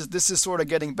 So this is sort of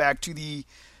getting back to the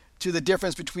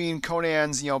difference between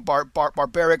Conan's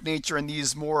barbaric nature and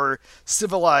these more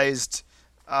civilized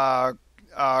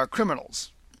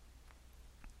criminals.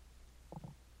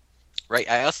 Right.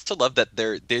 I also love that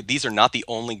these are not the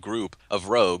only group of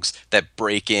rogues that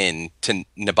break in to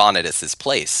Nabonidus's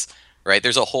place. Right.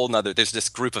 There's this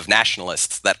group of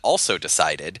nationalists that also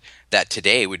decided that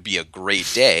today would be a great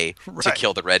day to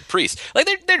kill the Red Priest. Like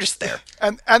they're just there.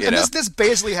 And this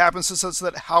basically happens so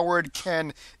that Howard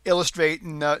can illustrate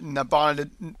Nabonidus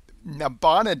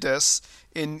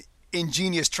in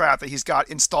ingenious trap that he's got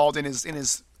installed in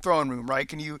his throne room. Right.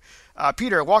 Can you,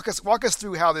 Peter, walk us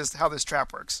through how this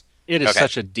trap works? It is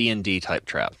such a D&D type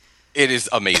trap. It is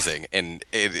amazing, and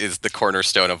it is the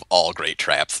cornerstone of all great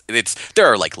traps. There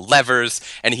are like levers,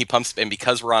 and he pumps, and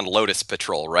because we're on Lotus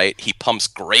Patrol, right? He pumps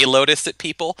Gray Lotus at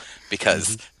people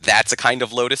because that's a kind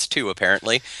of Lotus too,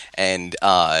 apparently. And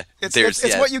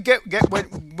It's what you get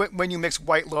when you mix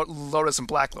White Lotus and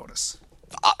Black Lotus.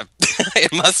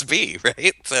 it must be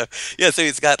right. So yeah, so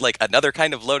he's got like another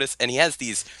kind of Lotus, and he has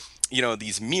these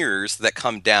these mirrors that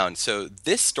come down. So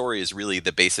this story is really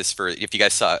the basis for, if you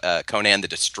guys saw Conan the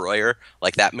Destroyer,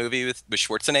 like that movie with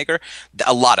Schwarzenegger,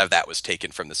 a lot of that was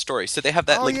taken from the story. So they have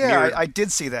that mirrored. I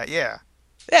did see that. Yeah.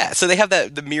 Yeah, so they have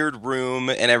the mirrored room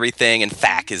and everything, and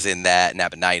Thak is in that, and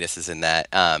Nabonidus is in that.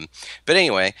 But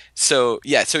anyway, so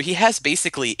yeah, so he has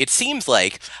basically, it seems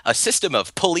like a system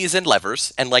of pulleys and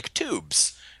levers and like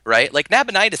tubes, right? Like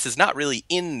Nabonidus is not really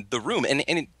in the room, and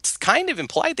it's kind of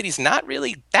implied that he's not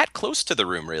really that close to the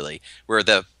room, really, where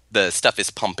the stuff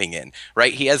is pumping in,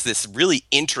 right? He has this really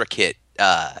intricate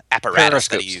apparatus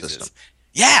that he uses. System.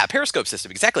 Yeah, periscope system,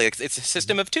 exactly. It's a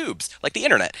system of tubes, like the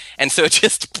internet, and so it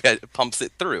just pumps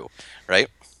it through, right?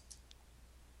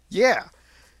 Yeah.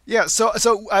 Yeah.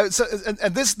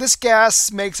 And this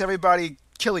gas makes everybody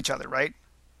kill each other, right?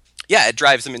 Yeah, it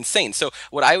drives them insane. So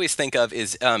what I always think of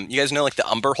is, you guys know like the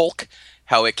Umber Hulk,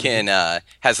 how it can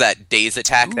has that daze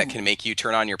attack that can make you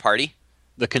turn on your party.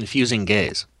 The confusing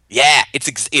gaze. Yeah, it's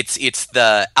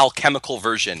the alchemical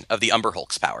version of the Umber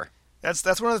Hulk's power.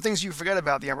 That's one of the things you forget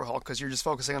about the Umber Hulk because you're just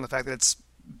focusing on the fact that it's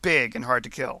big and hard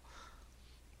to kill.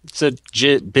 It's a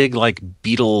big like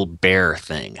beetle bear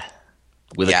thing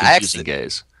with a confusing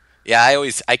gaze. Yeah,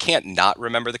 I can't not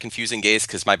remember the confusing gaze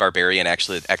because my barbarian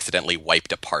actually accidentally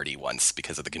wiped a party once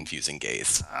because of the confusing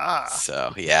gaze.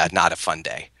 So yeah, not a fun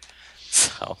day.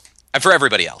 So, and for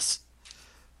everybody else.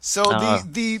 So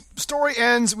the story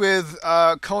ends with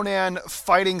Conan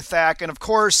fighting Thak, and of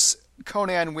course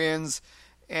Conan wins.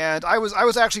 And I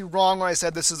was actually wrong when I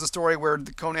said this is the story where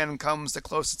Conan comes the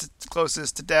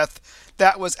closest to death.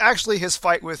 That was actually his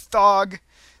fight with Thog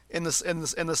in the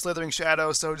Slithering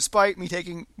Shadow. So despite me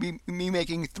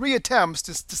making 3 attempts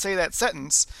to say that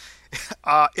sentence,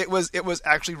 it was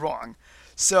actually wrong.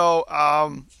 So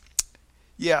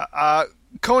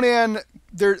Conan,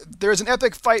 there's an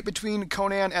epic fight between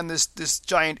Conan and this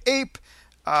giant ape.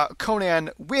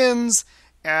 Conan wins.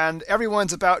 And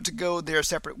everyone's about to go their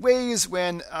separate ways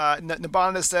when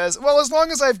Nabonidus says, well, as long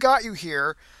as I've got you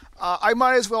here, I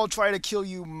might as well try to kill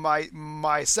you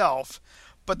myself.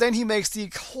 But then he makes the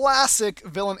classic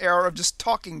villain error of just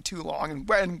talking too long.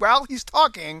 And while he's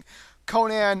talking,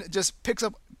 Conan just picks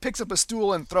up a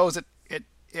stool and throws it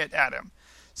at him.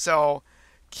 So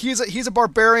he's a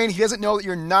barbarian. He doesn't know that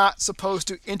you're not supposed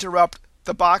to interrupt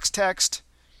the box text.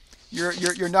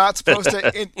 You're not supposed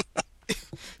to...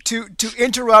 to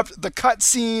interrupt the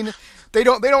cutscene. They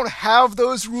don't have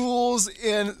those rules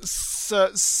in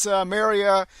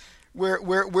Samaria,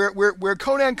 where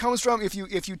Conan comes from. If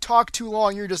you talk too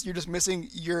long, you're just missing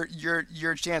your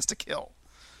chance to kill.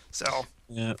 So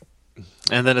yeah.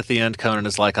 And then at the end, Conan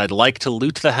is like, "I'd like to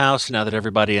loot the house now that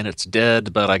everybody in it's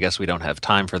dead, but I guess we don't have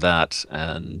time for that."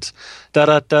 And da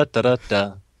da da da da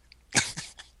da.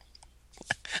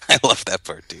 I love that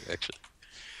part too, actually.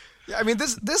 Yeah, I mean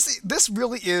this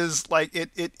really is like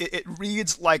it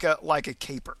reads like a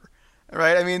caper,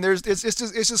 right? I mean it's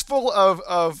just full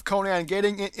of Conan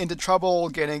getting into trouble,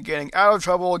 getting out of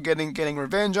trouble, getting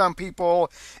revenge on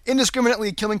people,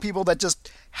 indiscriminately killing people that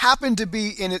just happen to be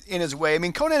in his way. I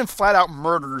mean Conan flat out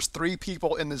murders 3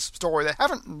 people in this story that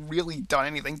haven't really done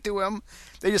anything to him.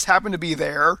 They just happen to be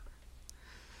there.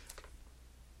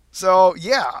 So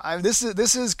yeah, this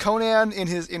is Conan in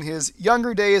his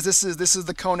younger days. This is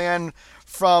the Conan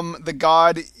from the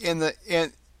god in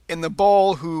the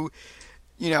bowl who,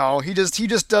 he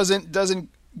just doesn't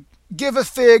give a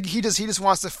fig. He just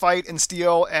wants to fight and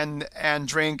steal and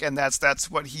drink, and that's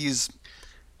what he's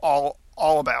all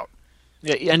about.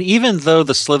 Yeah, and even though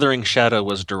the Slithering Shadow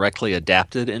was directly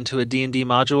adapted into a D&D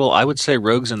module, I would say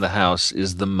Rogues in the House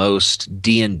is the most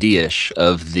D&D-ish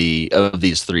of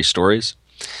these 3 stories.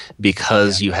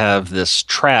 Because you have this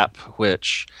trap,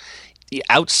 which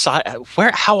outside,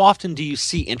 how often do you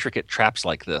see intricate traps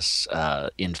like this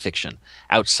in fiction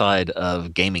outside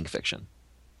of gaming fiction?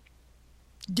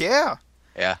 Yeah.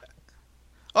 Yeah.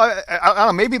 I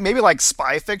don't know. Maybe like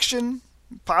spy fiction,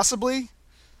 possibly.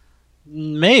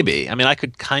 Maybe. I mean, I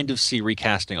could kind of see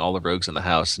recasting all of Rogues in the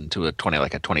House into a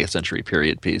 20th century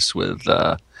period piece with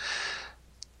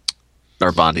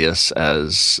Narbondius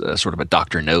as sort of a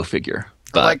Dr. No figure.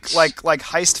 But, like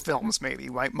heist films maybe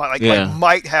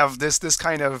might have this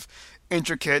kind of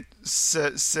intricate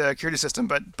security system,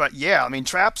 but yeah, I mean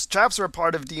traps are a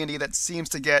part of D&D that seems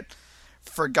to get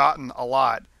forgotten a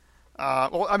lot.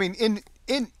 Well, I mean,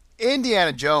 in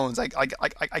Indiana Jones,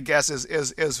 I guess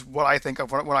is what I think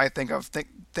of when I think of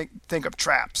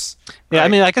traps, Yeah, I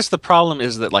right? mean, I guess the problem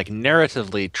is that like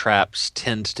narratively, traps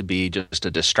tend to be just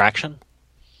a distraction,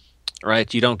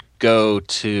 right? You don't go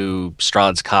to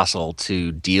Strahd's castle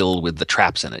to deal with the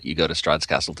traps in it. You go to Strahd's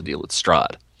castle to deal with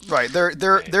Strahd. Right.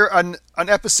 They're an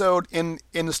episode in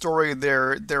the story.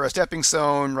 They're a stepping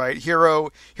stone. Right. Hero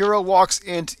walks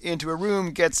into a room,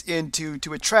 gets into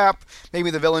a trap. Maybe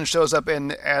the villain shows up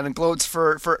and gloats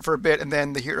for a bit, and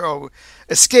then the hero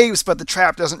escapes. But the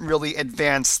trap doesn't really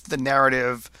advance the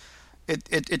narrative.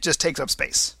 It just takes up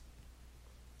space.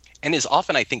 And is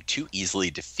often, I think, too easily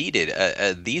defeated.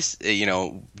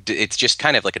 It's just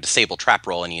kind of like a disable trap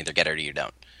roll, and you either get it or you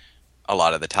don't. A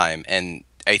lot of the time, and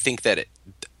I think that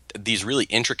these really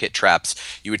intricate traps,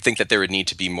 you would think that there would need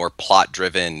to be more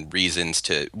plot-driven reasons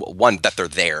to one that they're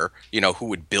there. Who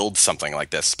would build something like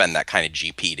this, spend that kind of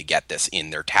GP to get this in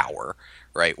their tower,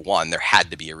 right? One, there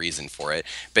had to be a reason for it,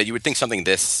 but you would think something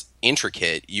this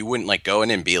intricate, you wouldn't like go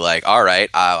in and be like, all right,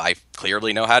 I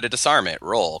clearly know how to disarm it.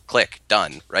 Roll, click,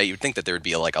 done, right? You'd think that there would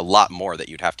be like a lot more that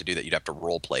you'd have to do, that you'd have to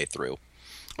role play through.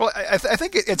 Well, I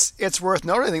think it's worth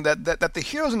noting that the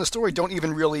heroes in the story don't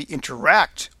even really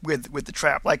interact with the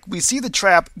trap. Like we see the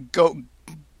trap go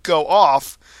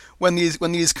off when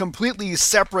these completely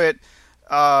separate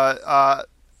assassins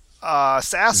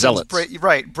Zealots. break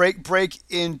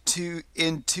into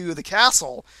the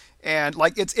castle, and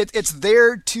like it's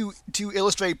there to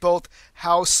illustrate both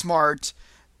how smart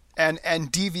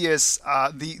and devious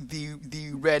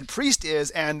the Red Priest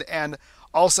is, and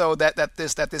also that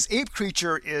this ape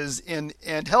creature is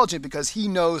intelligent, because he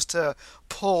knows to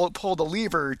pull the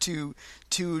lever to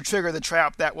trigger the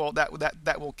trap that will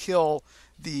kill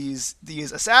these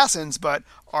assassins. But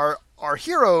our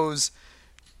heroes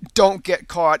don't get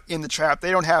caught in the trap.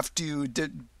 They don't have to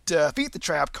defeat the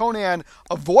trap. Conan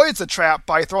avoids the trap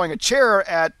by throwing a chair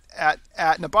at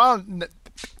Naban.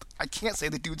 I can't say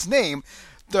the dude's name,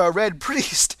 the Red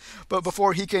Priest, but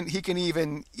before he can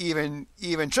even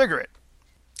trigger it.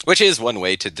 Which is one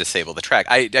way to disable the trap.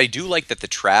 I do like that the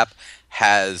trap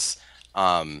has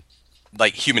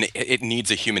like human. It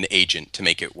needs a human agent to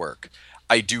make it work.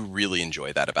 I do really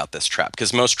enjoy that about this trap,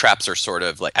 because most traps are sort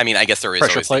of like, I mean, I guess there is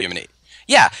Pressure always the plate. human.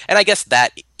 Yeah, and I guess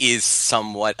that is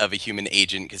somewhat of a human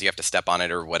agent, because you have to step on it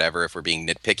or whatever if we're being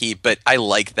nitpicky. But I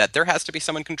like that there has to be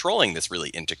someone controlling this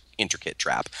really intricate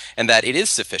trap, and that it is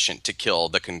sufficient to kill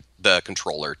the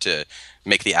controller to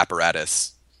make the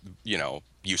apparatus,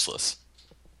 useless.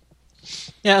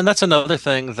 Yeah, and that's another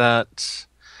thing that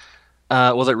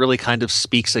that really kind of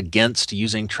speaks against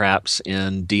using traps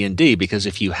in D&D, because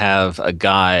if you have a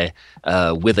guy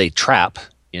with a trap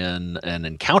in an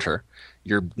encounter,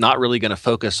 you're not really going to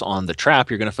focus on the trap,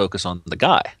 you're going to focus on the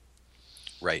guy.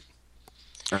 Right.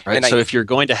 Right. So if you're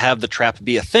going to have the trap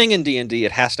be a thing in D&D,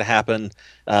 it has to happen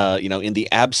in the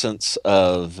absence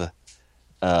of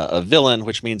a villain,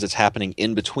 which means it's happening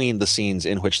in between the scenes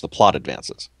in which the plot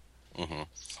advances. Mm-hmm.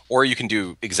 Or you can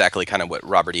do exactly kind of what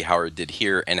Robert E. Howard did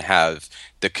here and have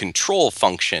the control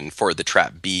function for the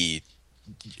trap be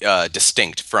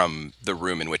distinct from the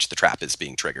room in which the trap is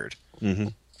being triggered. Mm-hmm.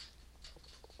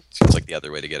 Seems like the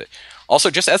other way to get it. Also,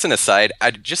 just as an aside,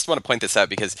 I just want to point this out,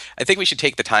 because I think we should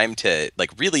take the time to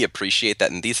like really appreciate that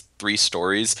in these three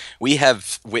stories, we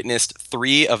have witnessed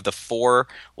three of the four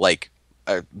like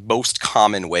most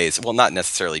common ways. Well, not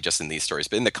necessarily just in these stories,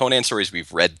 but in the Conan stories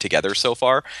we've read together so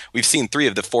far, we've seen three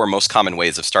of the four most common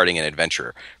ways of starting an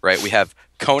adventure. Right? We have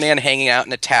Conan hanging out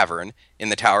in a tavern in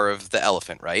the Tower of the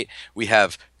Elephant. Right? We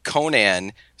have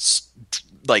Conan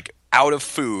like out of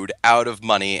food, out of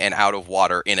money, and out of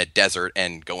water in a desert,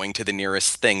 and going to the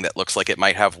nearest thing that looks like it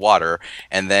might have water.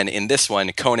 And then in this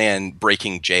one, Conan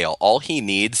breaking jail. All he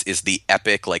needs is the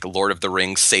epic, like Lord of the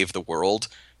Rings, save the world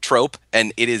trope,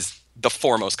 and it is the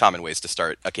four most common ways to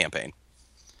start a campaign.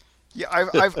 Yeah,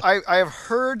 I've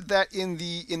heard that in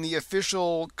the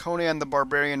official Conan the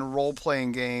Barbarian role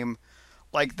playing game,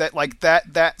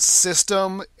 that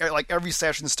system, like every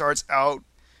session starts out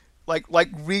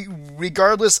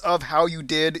regardless of how you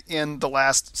did in the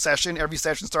last session, every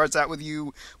session starts out with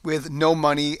you with no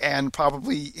money and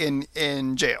probably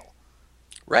in jail.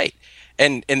 Right.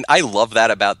 And I love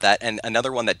that about that. And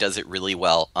another one that does it really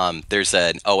well, there's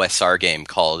an OSR game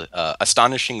called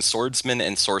Astonishing Swordsmen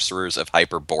and Sorcerers of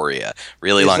Hyperborea.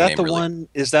 Really long name.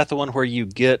 Is that the one where you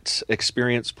get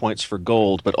experience points for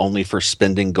gold, but only for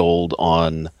spending gold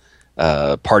on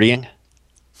partying?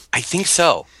 I think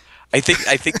so. I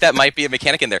think that might be a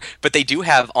mechanic in there. But they do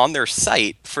have on their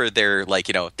site for their,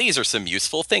 like, these are some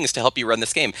useful things to help you run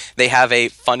this game. They have a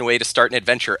fun way to start an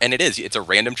adventure, and it's a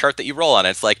random chart that you roll on.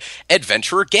 It's like,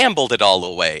 adventurer gambled it all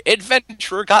away.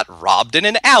 Adventurer got robbed in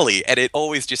an alley, and it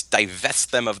always just divests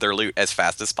them of their loot as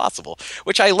fast as possible,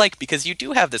 which I like, because you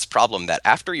do have this problem that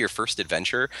after your first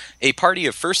adventure, a party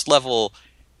of first level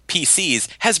PCs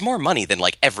has more money than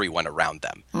like everyone around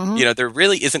them. There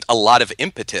really isn't a lot of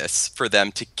impetus for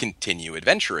them to continue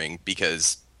adventuring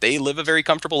because they live a very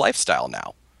comfortable lifestyle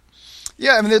now.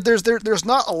 Yeah, I mean, there's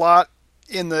not a lot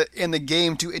in the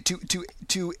game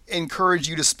to encourage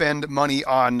you to spend money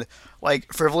on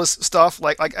like frivolous stuff.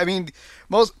 Like I mean,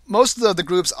 most of the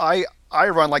groups I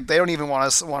run, like, they don't even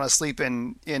want to sleep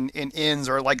in inns,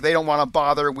 or like they don't want to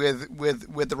bother with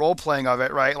the role playing of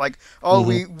it, right? Like,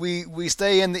 we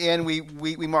stay in the inn,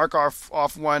 we mark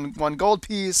off one gold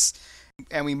piece,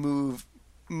 and we move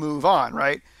on,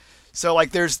 right? So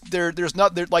like there's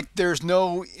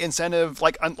no incentive,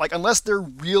 like unless they're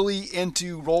really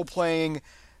into role playing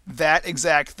that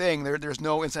exact thing, there's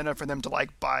no incentive for them to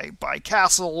like buy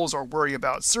castles or worry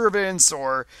about servants,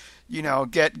 or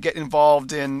get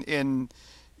involved in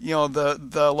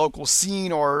the local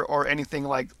scene or anything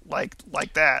like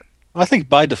that. I think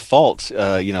by default,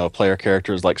 a player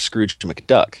character is like Scrooge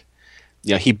McDuck.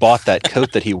 He bought that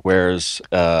coat that he wears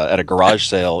at a garage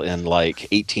sale in like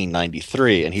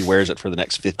 1893, and he wears it for the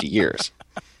next 50 years.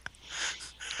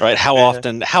 Right? How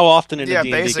often in a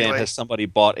D&D game has somebody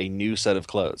bought a new set of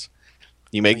clothes?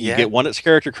 You get one as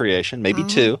character creation, maybe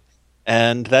two,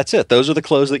 and that's it. Those are the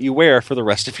clothes that you wear for the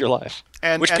rest of your life.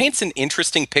 Which paints an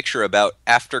interesting picture about,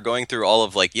 after going through all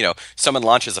of, like, someone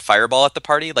launches a fireball at the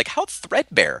party, like, how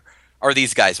threadbare are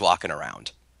these guys walking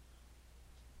around?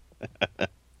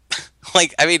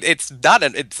 Like, I mean, it's not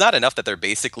enough that they're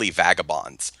basically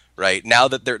vagabonds, right? Now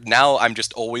I'm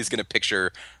just always going to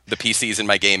picture the PCs in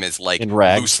my game as like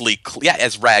loosely,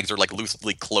 as rags, or like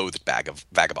loosely clothed bag of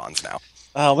vagabonds now.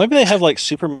 Maybe they have like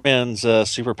Superman's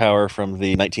superpower from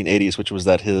the 1980s, which was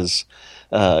that his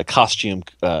costume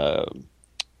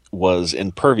was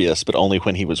impervious, but only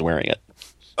when he was wearing it.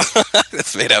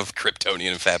 It's made out of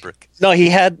Kryptonian fabric. No,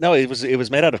 it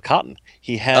was made out of cotton.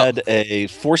 He had a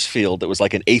force field that was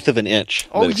like an eighth of an inch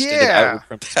that extended outward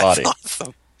from his body. That's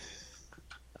awesome.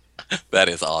 That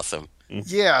is awesome.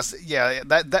 Yes, yeah,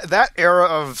 that era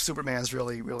of Superman is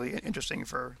really, really interesting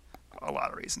for a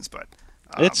lot of reasons, but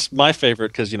it's my favorite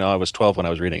because I was 12 when I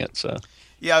was reading it. So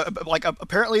yeah, like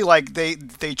apparently, like they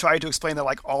tried to explain that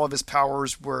like all of his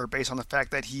powers were based on the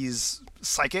fact that he's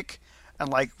psychic, and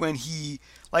like when he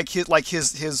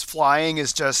his flying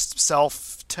is just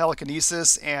self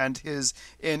telekinesis, and his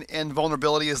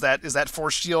invulnerability is that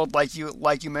force shield, like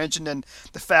you mentioned, and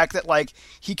the fact that like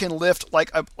he can lift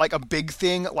like a big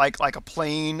thing like a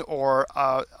plane or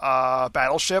a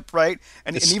battleship, right?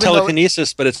 And it's even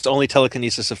telekinesis, but it's only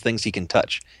telekinesis of things he can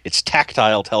touch. It's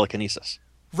tactile telekinesis,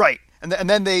 right? And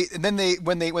then they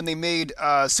when they made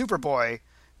Superboy,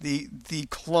 the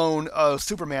clone of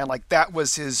Superman, like that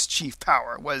was his chief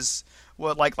power, was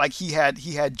like he had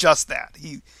just that.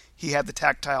 He had the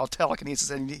tactile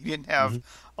telekinesis, and he didn't have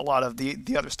a lot of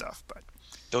the other stuff. But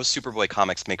those Superboy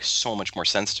comics make so much more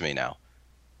sense to me now.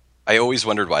 I always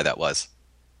wondered why that was.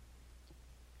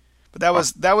 But that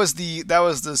was the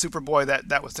Superboy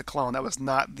that was the clone. That was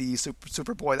not the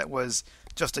Superboy that was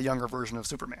just a younger version of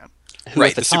Superman. Who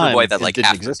right, the Superboy that like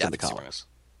didn't exist in the comics.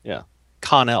 Yeah,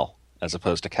 Kal-El as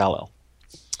opposed to Kal-El.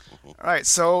 All right,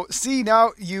 so see,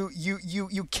 now you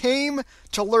came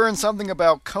to learn something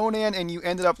about Conan, and you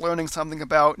ended up learning something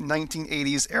about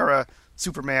 1980s era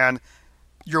Superman.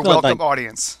 You're welcome,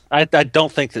 audience. I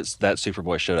don't think that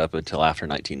Superboy showed up until after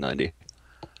 1990,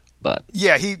 but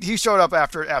yeah, he showed up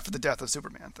after the death of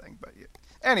Superman thing. But yeah.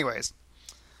 Anyways,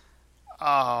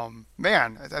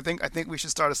 man, I think we should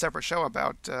start a separate show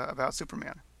about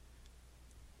Superman.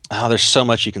 Oh, there's so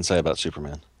much you can say about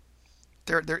Superman.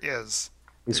 There is.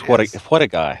 What a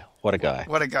guy! What a guy!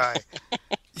 What a guy!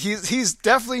 He's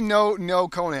definitely no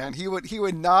Conan. He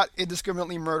would not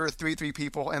indiscriminately murder three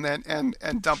people and then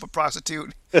and dump a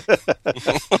prostitute into a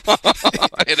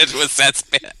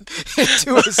cesspit.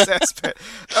 Into a cesspit.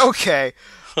 Okay.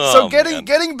 So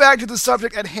getting back to the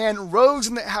subject at hand, rogues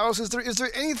in the house. Is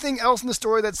there anything else in the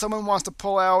story that someone wants to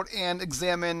pull out and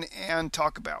examine and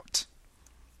talk about?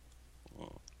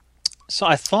 So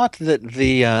I thought that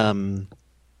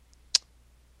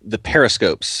the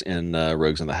periscopes in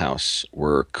Rogues in the House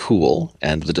were cool,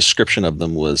 and the description of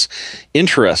them was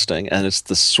interesting, and it's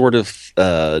the sort of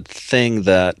thing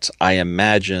that I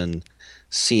imagine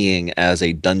seeing as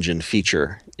a dungeon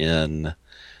feature in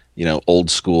old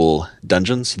school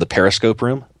dungeons, the periscope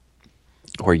room.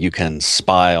 where you can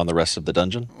spy on the rest of the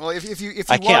dungeon. Well, if you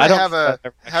I want can't. I to don't have think I've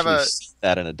ever have actually a seen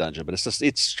that in a dungeon, but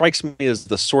it strikes me as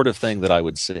the sort of thing that I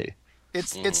would see.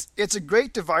 it's a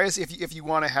great device if you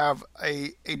want to have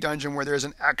a dungeon where there's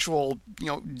an actual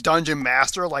dungeon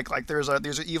master, like there's an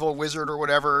evil wizard or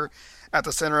whatever at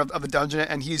the center of the dungeon,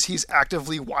 and he's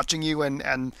actively watching you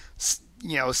and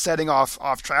setting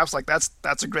off traps. Like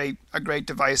that's a great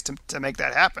device to make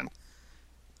that happen.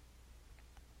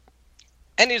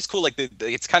 And it's cool, like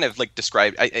it's kind of like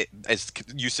described as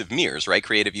use of mirrors, right?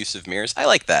 Creative use of mirrors. I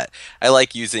like that. I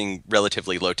like using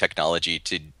relatively low technology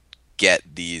to get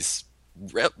these,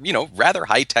 rather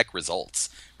high tech results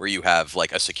where you have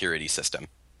like a security system.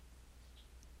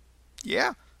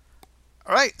 Yeah.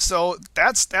 All right, so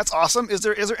that's awesome. Is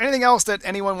there anything else that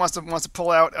anyone wants to pull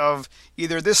out of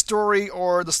either this story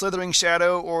or the Slithering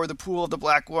Shadow or the Pool of the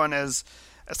Black One as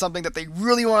something that they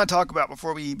really want to talk about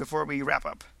before we wrap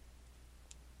up?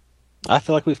 I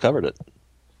feel like we've covered it.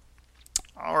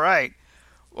 All right.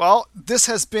 Well, this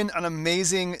has been an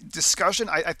amazing discussion.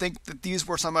 I think that these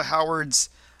were some of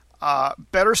Howard's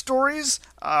better stories.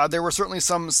 There were certainly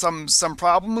some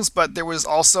problems, but there was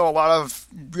also a lot of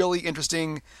really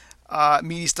interesting,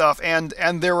 meaty stuff, and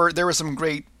there were some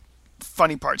great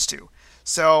funny parts too.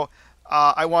 So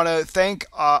I want to thank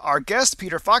our guest,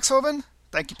 Peter Foxhoven.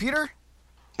 Thank you, Peter.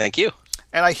 Thank you.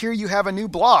 And I hear you have a new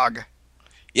blog.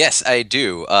 Yes, I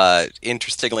do.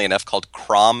 Interestingly enough, called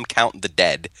Crom Count the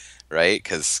Dead, right?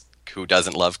 Because who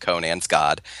doesn't love Conan's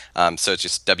God? So it's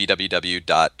just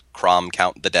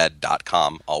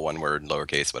www.cromcountthedead.com, all one word,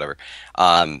 lowercase, whatever.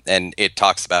 And it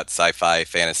talks about sci-fi,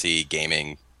 fantasy,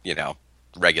 gaming,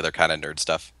 regular kind of nerd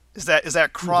stuff. Is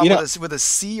that Crom with a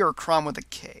C or Crom with a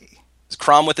K? It's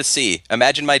Crom with a C.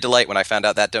 Imagine my delight when I found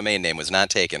out that domain name was not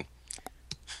taken.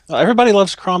 Everybody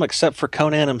loves Crom except for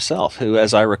Conan himself, who,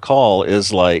 as I recall,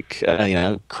 is like,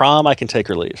 Crom I can take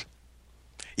or leave.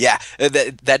 Yeah,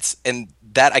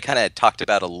 that I kind of talked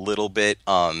about a little bit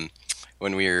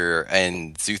when we were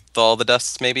in Zuthal the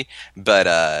Dusts, maybe. But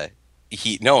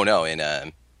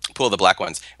in Pool of the Black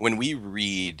Ones, when we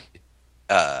read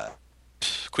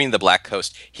Queen of the Black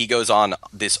Coast, he goes on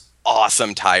this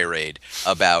awesome tirade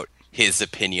about his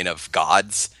opinion of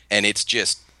gods, and it's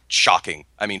just shocking.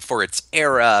 I mean, for its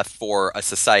era, for a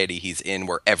society he's in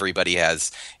where everybody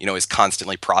is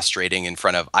constantly prostrating in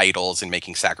front of idols and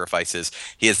making sacrifices,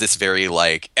 he has this very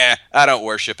I don't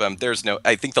worship him.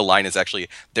 I think the line is actually,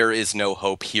 there is no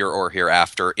hope here or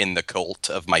hereafter in the cult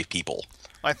of my people.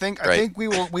 I think we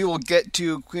will get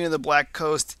to Queen of the Black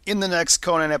Coast in the next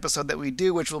Conan episode that we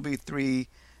do, which will be 3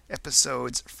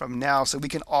 episodes from now, so we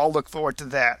can all look forward to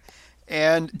that.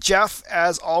 And Jeff,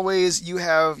 as always, you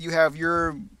have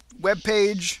your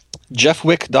webpage,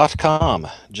 jeffwick.com,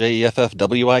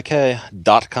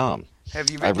 jeffwik.com. Have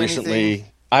you written anything?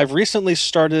 I've recently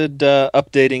started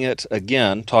updating it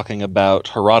again, talking about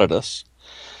Herodotus.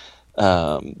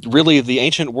 Really, the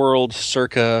ancient world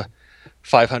circa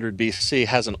 500 BC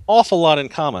has an awful lot in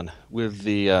common with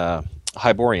the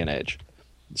Hyborian Age.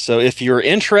 So if you're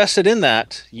interested in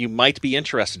that, you might be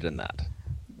interested in that.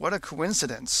 What a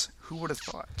coincidence. Who would have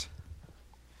thought?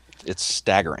 It's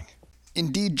staggering.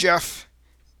 Indeed, Jeff,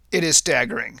 it is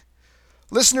staggering.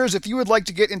 Listeners, if you would like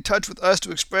to get in touch with us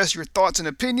to express your thoughts and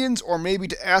opinions, or maybe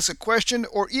to ask a question,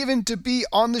 or even to be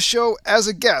on the show as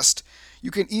a guest,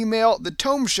 you can email The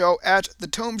Tome Show at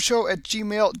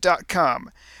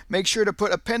thetomeshow@gmail.com. Make sure to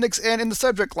put Appendix N in the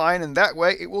subject line, and that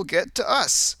way it will get to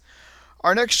us.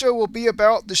 Our next show will be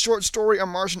about the short story A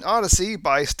Martian Odyssey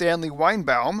by Stanley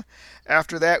Weinbaum.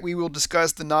 After that, we will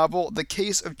discuss the novel The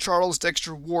Case of Charles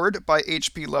Dexter Ward by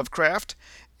H.P. Lovecraft.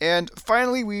 And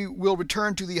finally, we will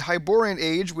return to the Hyborian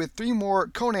Age with 3 more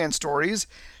Conan stories: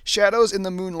 Shadows in the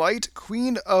Moonlight,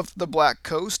 Queen of the Black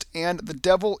Coast, and The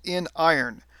Devil in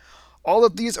Iron. All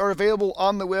of these are available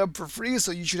on the web for free,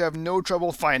 so you should have no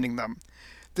trouble finding them.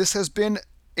 This has been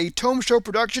a Tome Show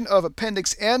production of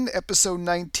Appendix N, Episode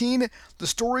 19, The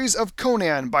Stories of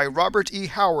Conan by Robert E.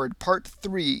 Howard, Part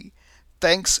 3.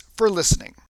 Thanks for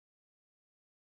listening.